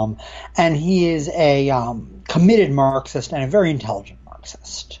 eruditorumpress.com, and he is a committed Marxist and a very intelligent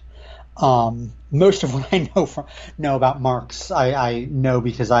Marxist. Most of what I know about Marx, I know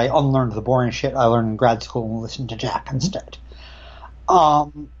because I unlearned the boring shit I learned in grad school and listened to Jack instead.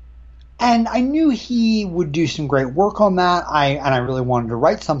 And I knew he would do some great work on that. I really wanted to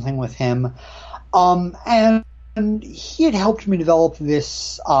write something with him. And he had helped me develop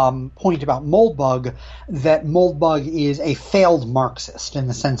this point about Moldbug, that Moldbug is a failed Marxist in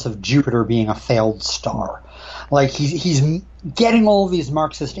the sense of Jupiter being a failed star. Like, he's getting all of these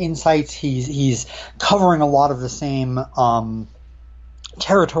Marxist insights. He's covering a lot of the same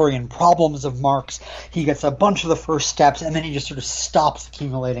territory and problems of Marx. He gets a bunch of the first steps, and then he just sort of stops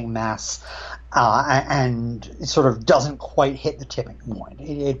accumulating mass and it sort of doesn't quite hit the tipping point.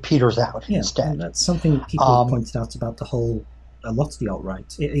 It peters out instead. And that's something people have pointed out about a lot of the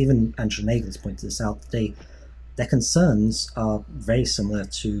alt-right. Even Angela Nagel's pointed this out. Their concerns are very similar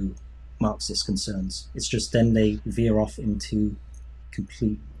to Marxist concerns. It's just then they veer off into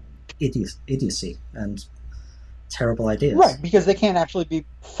complete idiocy and terrible ideas. Right, because they can't actually be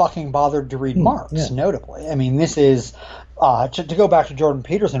fucking bothered to read Marx, notably. I mean, this is, to go back to Jordan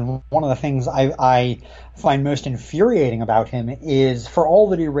Peterson, one of the things I find most infuriating about him is, for all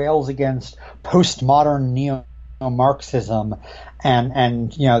that he rails against postmodern Marxism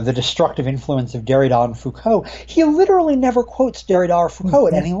and the destructive influence of Derrida and Foucault, he literally never quotes Derrida or Foucault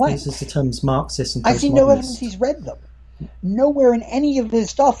at any length. He uses the terms Marxist and postmodernist. I see no evidence he's read them. Nowhere in any of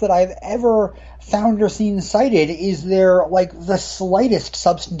his stuff that I've ever found or seen cited is there the slightest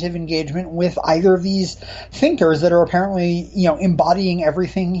substantive engagement with either of these thinkers that are apparently embodying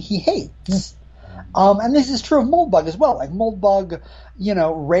everything he hates. And this is true of Moldbug as well. Moldbug,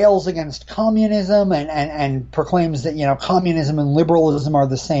 rails against communism and proclaims that communism and liberalism are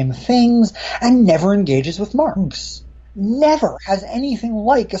the same things, and never engages with Marx. Never has anything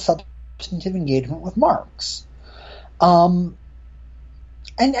like a substantive engagement with Marx.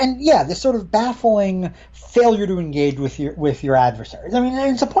 This sort of baffling failure to engage with your adversaries.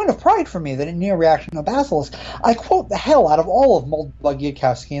 It's a point of pride for me that in Neo-Reaction No Basilisk, I quote the hell out of all of Moldbug,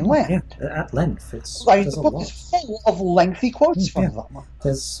 Yudkowsky, and Land. Yeah, at length. The book is full of lengthy quotes from them.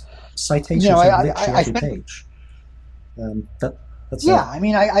 There's citations on literally every page.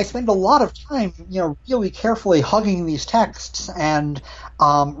 I spend a lot of time, really carefully hugging these texts and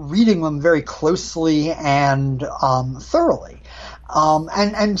reading them very closely and thoroughly.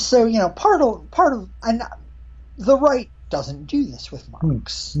 So part of and the right doesn't do this with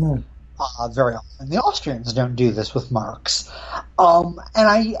Marx. No. Very often. The Austrians don't do this with Marx. And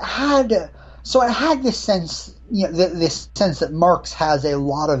I had this sense, this sense that Marx has a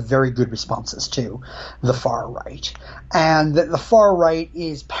lot of very good responses to the far right, and that the far right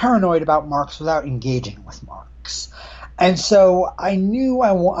is paranoid about Marx without engaging with Marx. And so I knew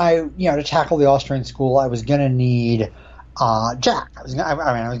to tackle the Austrian school, I was going to need Jack. I was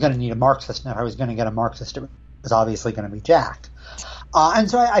going to need a Marxist, and if I was going to get a Marxist, it was obviously going to be Jack. And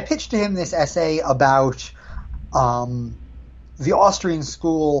so I pitched to him this essay about the Austrian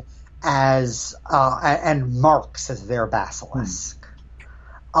school as and Marx as their basilisk.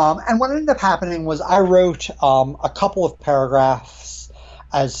 And what ended up happening was I wrote a couple of paragraphs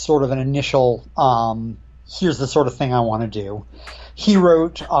as sort of an initial, here's the sort of thing I want to do. He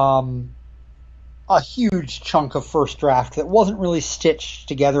wrote a huge chunk of first draft that wasn't really stitched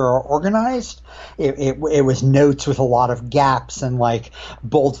together or organized. It was notes with a lot of gaps and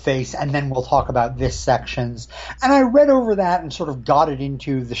boldface, and then we'll talk about this sections. And I read over that and sort of got it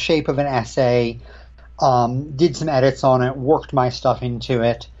into the shape of an essay, did some edits on it, worked my stuff into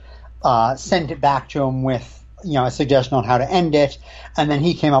it, sent it back to him with a suggestion on how to end it, and then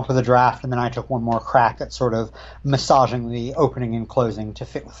he came up with a draft, and then I took one more crack at sort of massaging the opening and closing to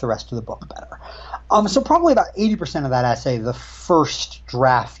fit with the rest of the book better. So probably about 80% of that essay, the first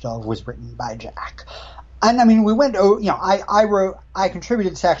draft of, was written by Jack. And we went, I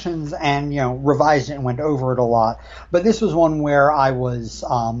contributed sections and, revised it and went over it a lot. But this was one where I was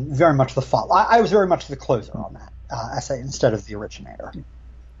very much I was very much the closer on that essay instead of the originator.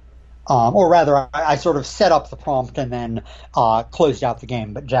 Or rather, I sort of set up the prompt and then closed out the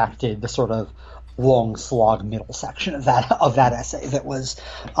game, but Jack did the sort of long slog middle section of that essay that was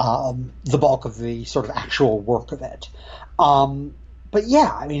the bulk of the sort of actual work of it. But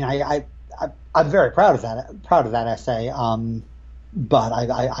yeah, I'm very proud of that essay. But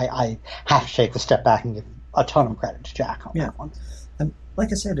I have to take a step back and give a ton of credit to Jack on that one.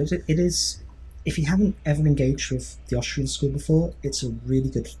 Like I said, it is. If you haven't ever engaged with the Austrian school before, it's a really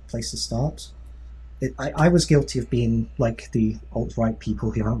good place to start. I was guilty of being like the alt-right people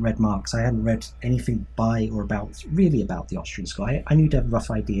who haven't read Marx. I hadn't read anything by or about the Austrian school. I knew their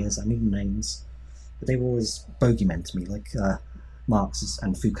rough ideas, I knew the names, but they were always bogeymen to me, like Marx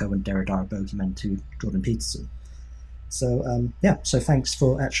and Foucault and Derrida are bogeymen to Jordan Peterson. So, so thanks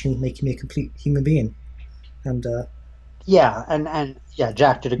for actually making me a complete human being. And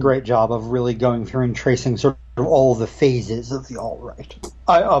Jack did a great job of really going through and tracing sort of all the phases of the alt-right,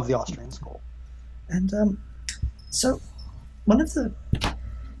 of the Austrian school. And so one of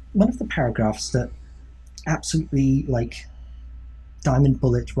the paragraphs that absolutely diamond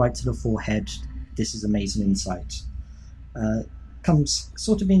bullet right to the forehead, this is amazing insight, comes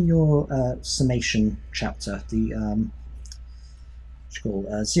sort of in your summation chapter, the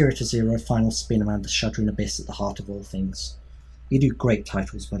Zero to Zero, final spin around the shuddering abyss at the heart of all things. You do great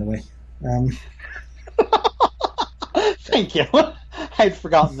titles, by the way. Thank you. I'd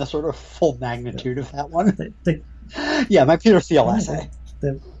forgotten the sort of full magnitude of that one. My Peter Thiel essay.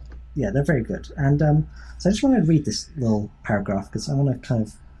 They're very good. And so I just want to read this little paragraph because I want to kind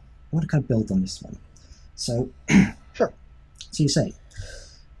of build on this one. So, sure. So you say,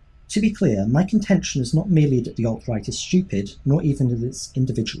 to be clear, my contention is not merely that the alt-right is stupid, nor even that its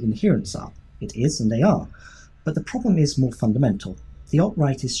individual adherents are. It is, and they are. But the problem is more fundamental. The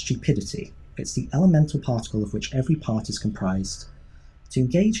alt-right is stupidity. It's the elemental particle of which every part is comprised. To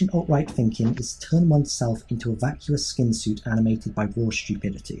engage in alt-right thinking is to turn oneself into a vacuous skin suit animated by raw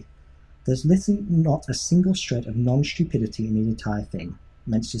stupidity. There's literally not a single shred of non-stupidity in the entire thing.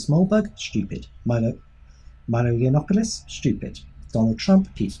 Mencius Mollberg, stupid. Milo Yiannopoulos, stupid. Donald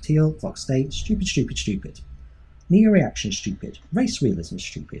Trump, Peter Thiel, Vox Day, stupid, stupid, stupid. Neo-reaction, stupid. Race realism,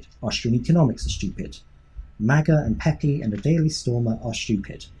 stupid. Austrian economics are stupid. MAGA and Pepe and the Daily Stormer are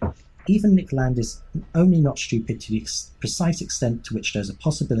stupid. Even Nick Land is only not stupid to the precise extent to which there's a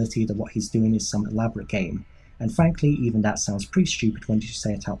possibility that what he's doing is some elaborate game, and frankly, even that sounds pretty stupid when you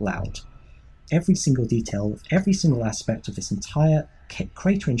say it out loud. Every single detail of every single aspect of this entire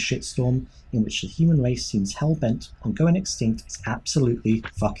cratering shitstorm in which the human race seems hell-bent on going extinct is absolutely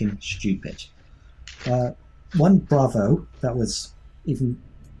fucking stupid. One bravo, that was even,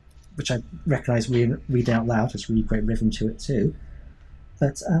 which I recognise read out loud, has really great rhythm to it too.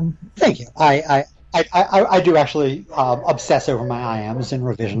 But thank you. I do actually obsess over my IMs in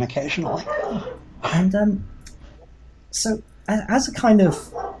revision occasionally. And so, as a kind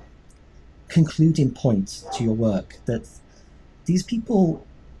of concluding point to your work, that these people,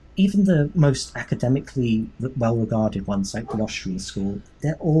 even the most academically well-regarded ones like the Austrian school,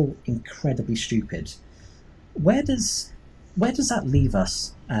 they're all incredibly stupid. Where does that leave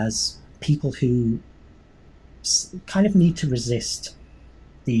us as people who kind of need to resist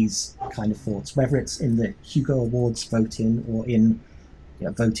these kind of thoughts, whether it's in the Hugo Awards voting or in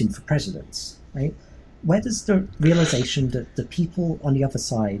voting for presidents, right? Where does the realization that the people on the other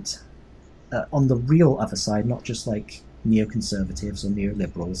side, on the real other side, not just like neoconservatives or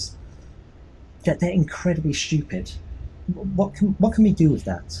neoliberals, that they're incredibly stupid? What can we do with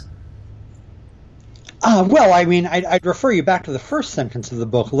that? Well, I mean, I'd refer you back to the first sentence of the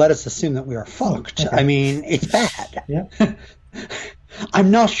book. Let us assume that we are fucked. Okay. I mean, it's bad. Yeah.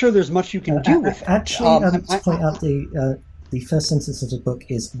 I'm not sure there's much you can do with it. Actually, to point out the first sentence of the book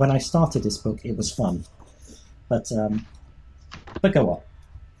is, when I started this book, it was fun. But go on.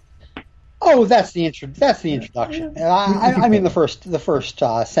 Oh, that's the introduction. I mean, the first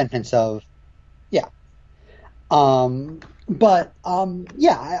sentence of, yeah. But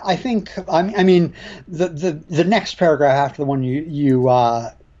yeah, I think I mean the next paragraph after the one you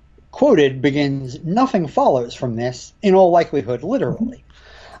quoted begins. Nothing follows from this, in all likelihood, literally.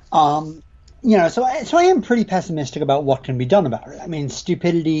 So I am pretty pessimistic about what can be done about it. I mean,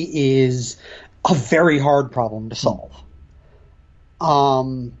 stupidity is a very hard problem to solve.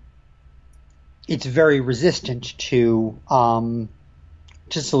 It's very resistant to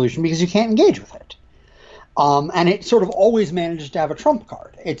solution because you can't engage with it. And it sort of always manages to have a trump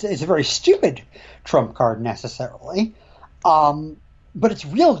card. It's a very stupid trump card necessarily, but it's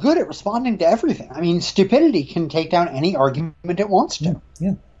real good at responding to everything. I mean, stupidity can take down any argument it wants to.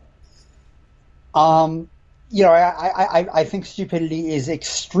 Yeah. I think stupidity is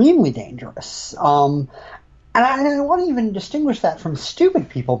extremely dangerous. And I want to even distinguish that from stupid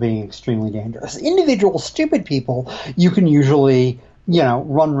people being extremely dangerous. Individual stupid people you can usually,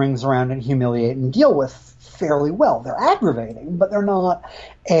 run rings around and humiliate and deal with fairly well. They're aggravating, but they're not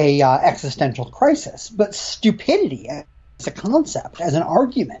a existential crisis. But stupidity as a concept, as an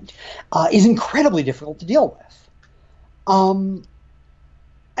argument, is incredibly difficult to deal with.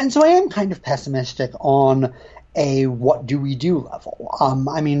 And so I am kind of pessimistic on a what do we do level.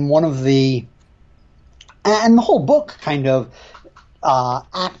 I mean, and the whole book kind of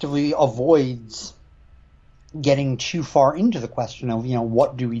actively avoids getting too far into the question of,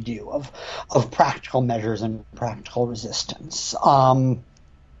 what do we do of practical measures and practical resistance.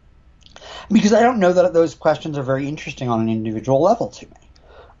 Because I don't know that those questions are very interesting on an individual level to me.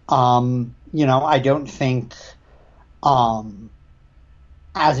 I don't think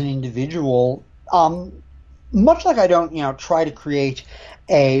as an individual, much like I don't, try to create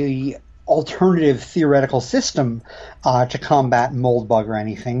a alternative theoretical system to combat Moldbug or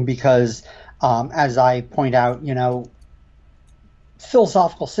anything, because as I point out,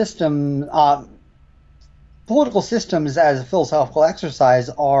 philosophical system, political systems as a philosophical exercise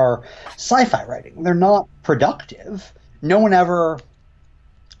are sci-fi writing. They're not productive. No one ever,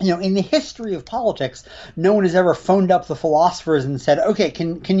 in the history of politics, no one has ever phoned up the philosophers and said, okay,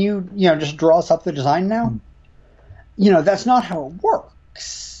 can you, just draw us up the design now? That's not how it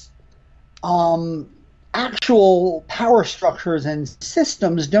works. Actual power structures and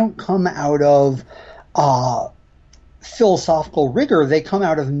systems don't come out of philosophical rigor. They come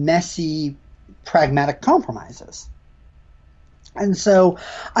out of messy, pragmatic compromises. And so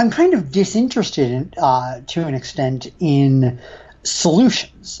I'm kind of disinterested to an extent in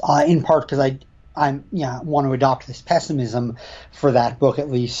solutions, in part because I want to adopt this pessimism for that book,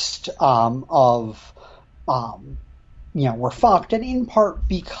 at least, of we're fucked, and in part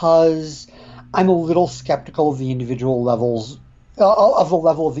because I'm a little skeptical of the individual levels, of the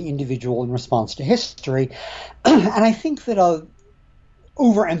level of the individual in response to history. And I think that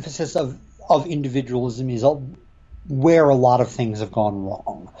overemphasis of individualism is where a lot of things have gone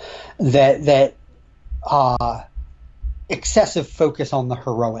wrong. That excessive focus on the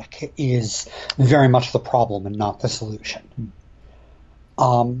heroic is very much the problem and not the solution.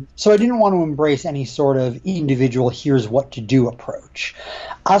 So I didn't want to embrace any sort of individual here's what to do approach.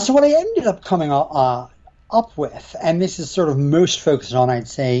 So what I ended up coming up with, and this is sort of most focused on, I'd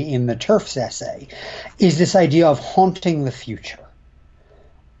say, in the TERFs essay, is this idea of haunting the future.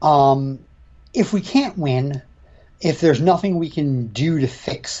 If we can't win, if there's nothing we can do to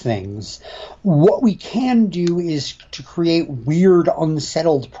fix things, what we can do is to create weird,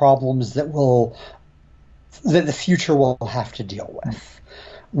 unsettled problems that the future will have to deal with.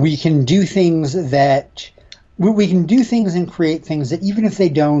 We can do things and create things that, even if they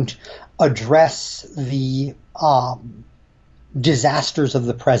don't address the disasters of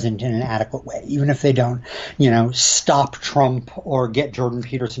the present in an adequate way, even if they don't, stop Trump or get Jordan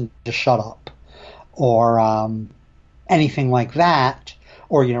Peterson to shut up or anything like that,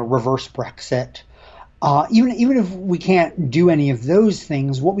 or, reverse Brexit. Even if we can't do any of those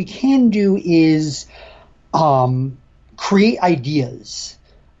things, what we can do is create ideas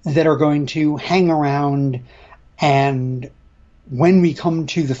that are going to hang around, and when we come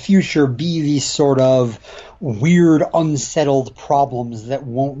to the future, be these sort of weird, unsettled problems that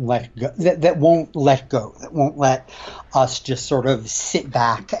won't let go, that won't let us just sort of sit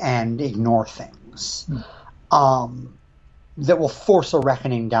back and ignore things. That will force a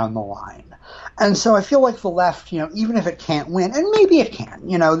reckoning down the line. And so I feel like the left, even if it can't win, and maybe it can,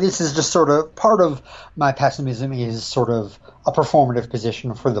 this is just sort of part of my pessimism is sort of a performative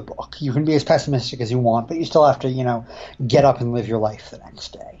position for the book. You can be as pessimistic as you want, but you still have to, get up and live your life the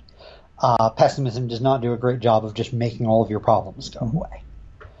next day. Pessimism does not do a great job of just making all of your problems go away.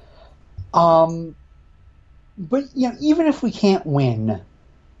 But, even if we can't win,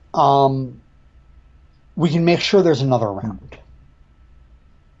 we can make sure there's another round.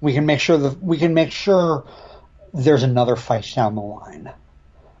 We can make sure there's another fight down the line.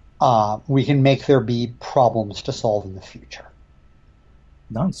 We can make there be problems to solve in the future.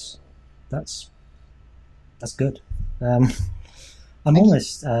 Nice. That's good. I'm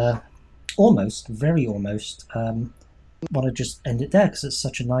almost, very almost, want to just end it there because it's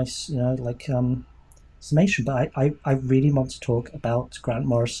such a nice, summation. But I really want to talk about Grant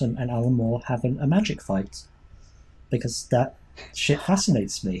Morrison and Alan Moore having a magic fight, because that shit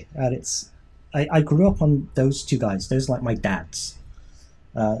fascinates me. And I grew up on those two guys. Those are like my dads.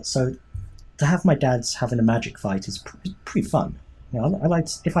 So to have my dads having a magic fight is pretty fun. I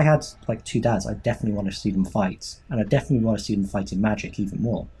liked, if I had like two dads, I definitely want to see them fight, and I definitely want to see them fight in Magic even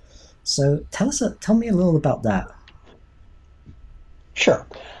more. So tell me a little about that. Sure.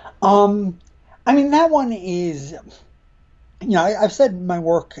 That one is, I've said my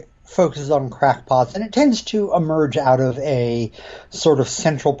work focuses on crackpots, and it tends to emerge out of a sort of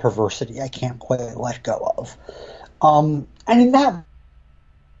central perversity I can't quite let go of. And in that...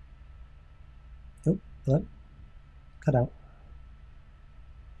 Oh, hello? Cut out.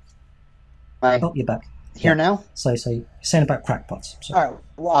 You're back. Here now? So you're saying about crackpots. All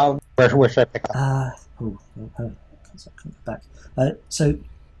right. Where should I pick up? Can't go back.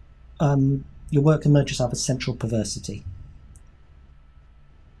 Your work emerges out of a central perversity.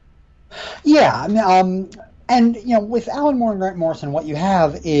 Yeah, with Alan Moore and Grant Morrison, what you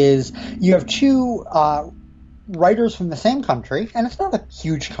have is you have two writers from the same country, and it's not a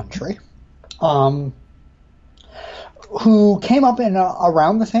huge country, who came up in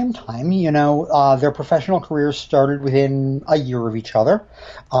around the same time. Their professional careers started within a year of each other.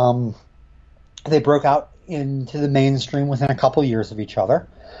 They broke out into the mainstream within a couple years of each other.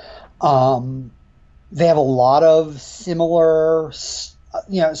 They have a lot of similar,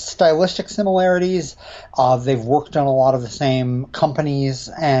 stylistic similarities. They've worked on a lot of the same companies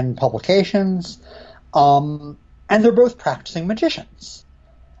and publications. And they're both practicing magicians.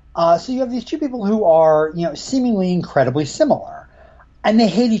 So you have these two people who are, seemingly incredibly similar, and they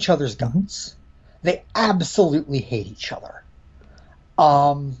hate each other's guts. They absolutely hate each other.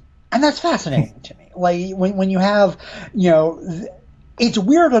 And that's fascinating to me. Like, when you have, it's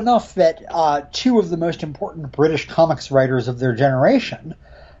weird enough that two of the most important British comics writers of their generation,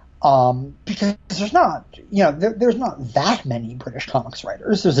 because there's not that many British comics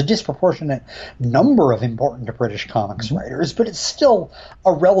writers. There's a disproportionate number of important British comics writers, but it's still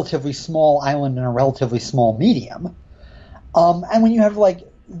a relatively small island and a relatively small medium. And when you have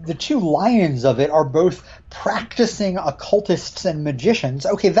the two lions of it are both practicing occultists and magicians.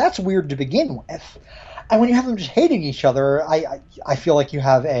 Okay, that's weird to begin with. And when you have them just hating each other, I feel like you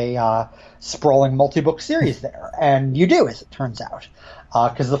have a sprawling multi-book series there. And you do, as it turns out.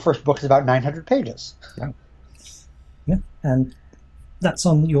 Because the first book is about 900 pages. Yeah, and that's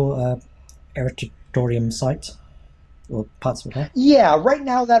on your Eritatorium site? Or parts of it, huh? Yeah, right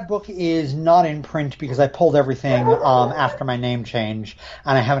now that book is not in print because I pulled everything after my name change,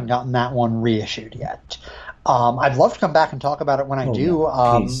 and I haven't gotten that one reissued yet. I'd love to come back and talk about it when I do.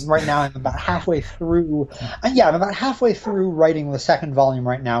 Right now I'm about halfway through. I'm about halfway through writing the second volume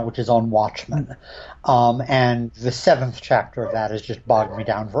right now, which is on Watchmen. And the 7th chapter of that has just bogged me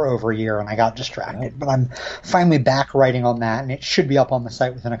down for over a year, and I got distracted. But I'm finally back writing on that, and it should be up on the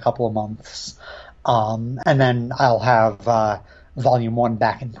site within a couple of months. And then I'll have volume 1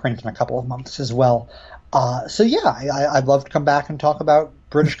 back in print in a couple of months as well. I'd love to come back and talk about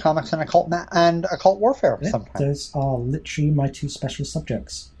British comics and occult warfare sometime. Those are literally my two special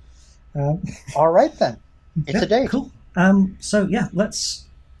subjects. All right then, it's a day. Cool. Let's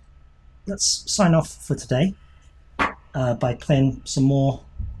sign off for today by playing some more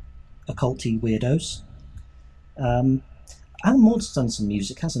occulty weirdos. Alan Moore's done some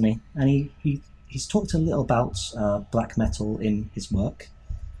music, hasn't he? And he's talked a little about black metal in his work,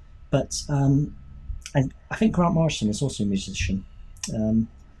 but and I think Grant Morrison is also a musician.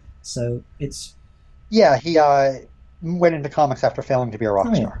 So it's... Yeah, he went into comics after failing to be a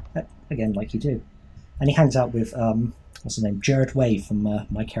rock star. Yeah. Again, like you do. And he hangs out with, what's his name, Jared Way from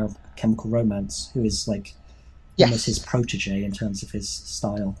My Chemical Romance, who is like almost his protege in terms of his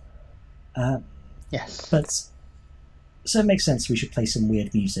style. Yes. But, so it makes sense we should play some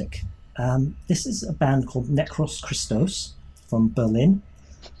weird music. This is a band called Necros Christos from Berlin.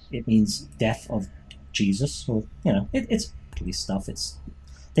 It means death of Jesus, or, it's police stuff.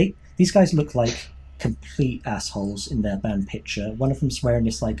 These guys look like complete assholes in their band picture. One of them's wearing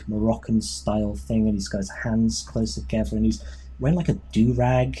this like Moroccan style thing, and he's got his hands close together, and he's wearing like a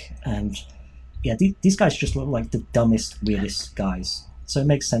do-rag, and these guys just look like the dumbest, weirdest guys. So it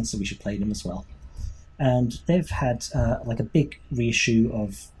makes sense that we should play them as well. And they've had like a big reissue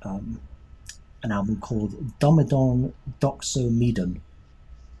of an album called Domedon Doxomedon.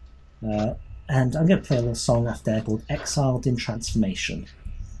 And I'm going to play a little song off there called Exiled in Transformation.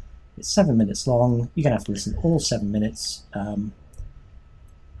 It's 7 minutes long. You're going to have to listen all 7 minutes. And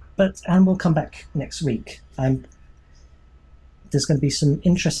we'll come back next week. There's going to be some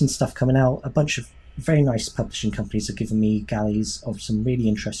interesting stuff coming out. A bunch of very nice publishing companies have given me galleys of some really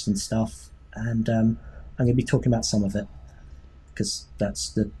interesting stuff. And I'm going to be talking about some of it, because that's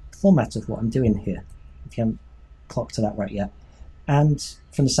the format of what I'm doing here, if you haven't clocked to that right yet. And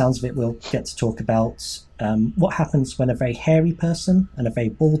from the sounds of it, we'll get to talk about what happens when a very hairy person and a very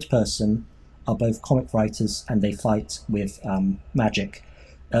bald person are both comic writers and they fight with magic.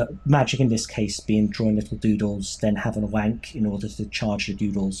 Magic in this case being drawing little doodles, then having a wank in order to charge the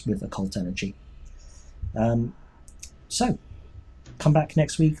doodles with occult energy. So, come back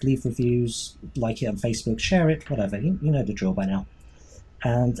next week, leave reviews, like it on Facebook, share it, whatever. You know the drill by now.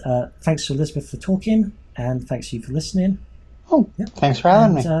 And thanks to Elizabeth for talking, and thanks to you for listening. Oh, yeah. Thanks for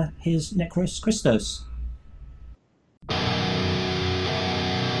having me. Here's Necros Christos.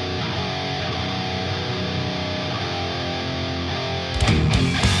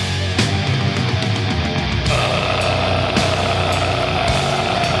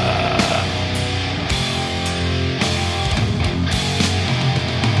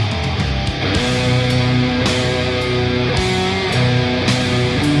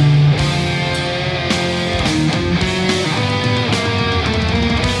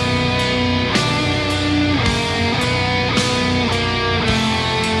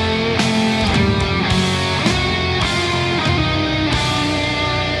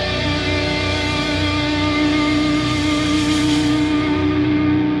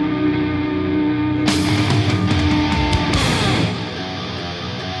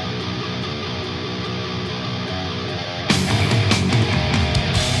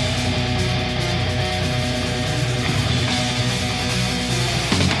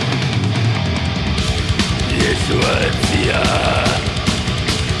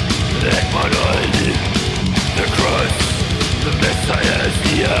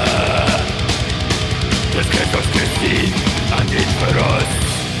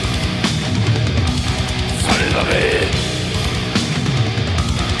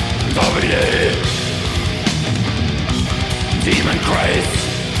 Demon Christ,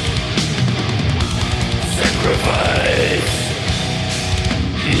 sacrifice,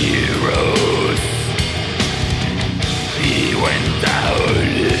 heroes, he went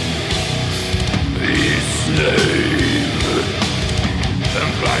down.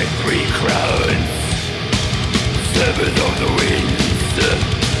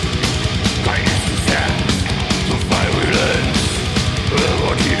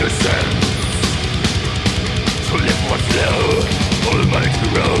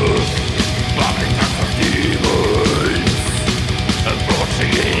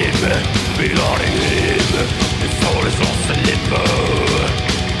 belonging him. His soul is lost in limbo,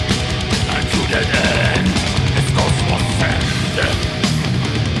 and to that end, his ghost was sent.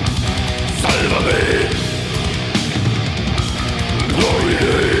 Salvame,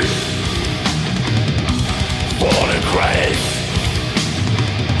 glory, fallen Christ,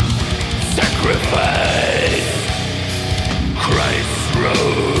 sacrifice. Christ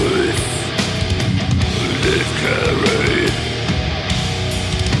rose, did carry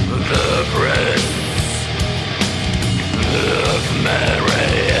the breath of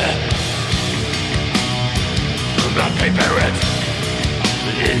Mary. But they buried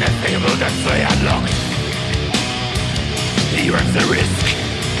in the table that they unlocked. He runs the risk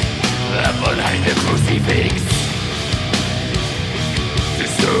behind the crucifix.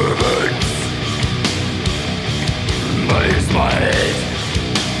 Disturbance by his might,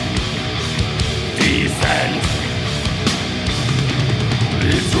 descend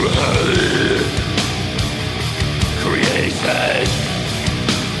into hell, created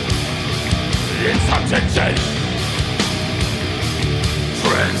in subjection,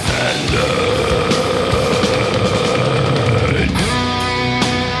 transcendent.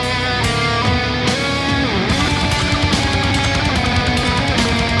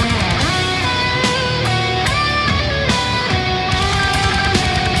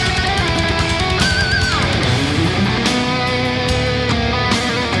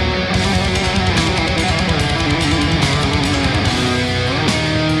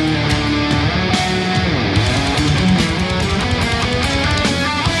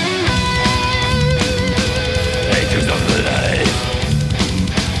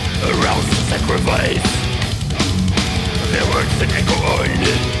 Sacrifice. Their words that echo on.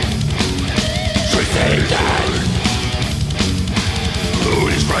 Satan, who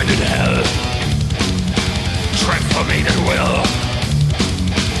is right in hell, transforming at will.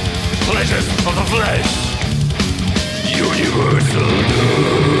 Pleasures of the flesh, universal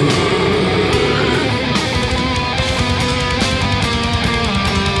doom.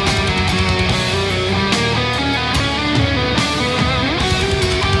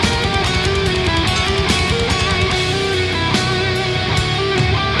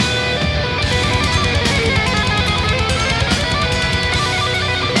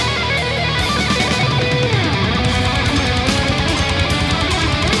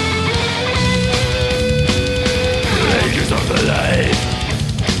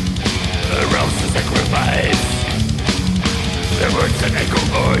 Their words that echo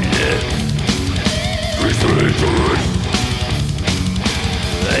on. Resurrection.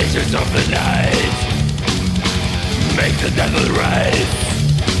 Agents of the night, make the devil rise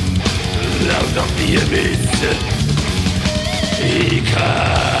out of the abyss. He comes.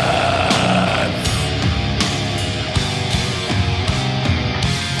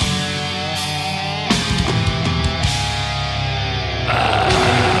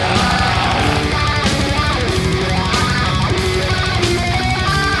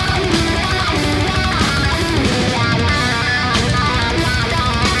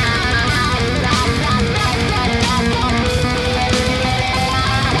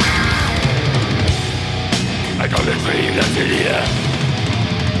 Idolatry, blasphemy,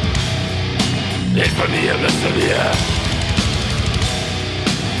 infamy, blasphemy,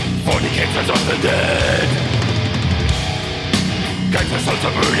 fornicators of the dead, guide us out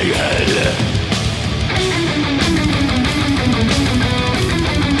of burning hell.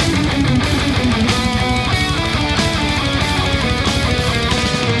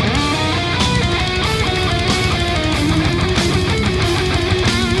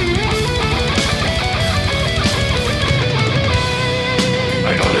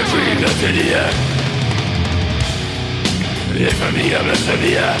 Blasphemy, infamy,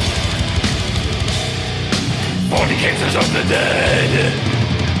 blasphemy, fornicators of the dead,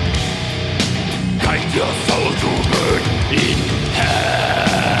 guide your soul to burn in hell.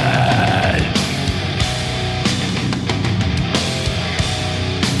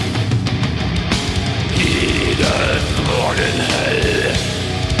 He does more than hell.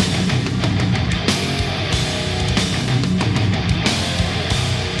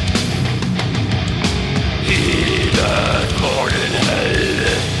 More than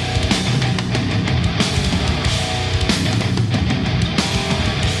hell.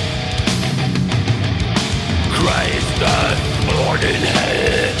 Christ does more than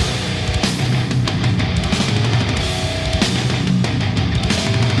hell.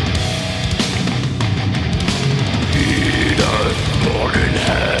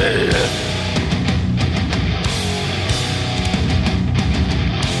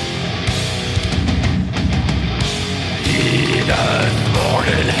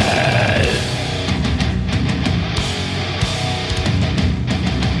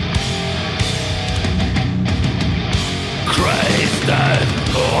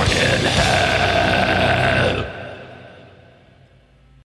 in hell.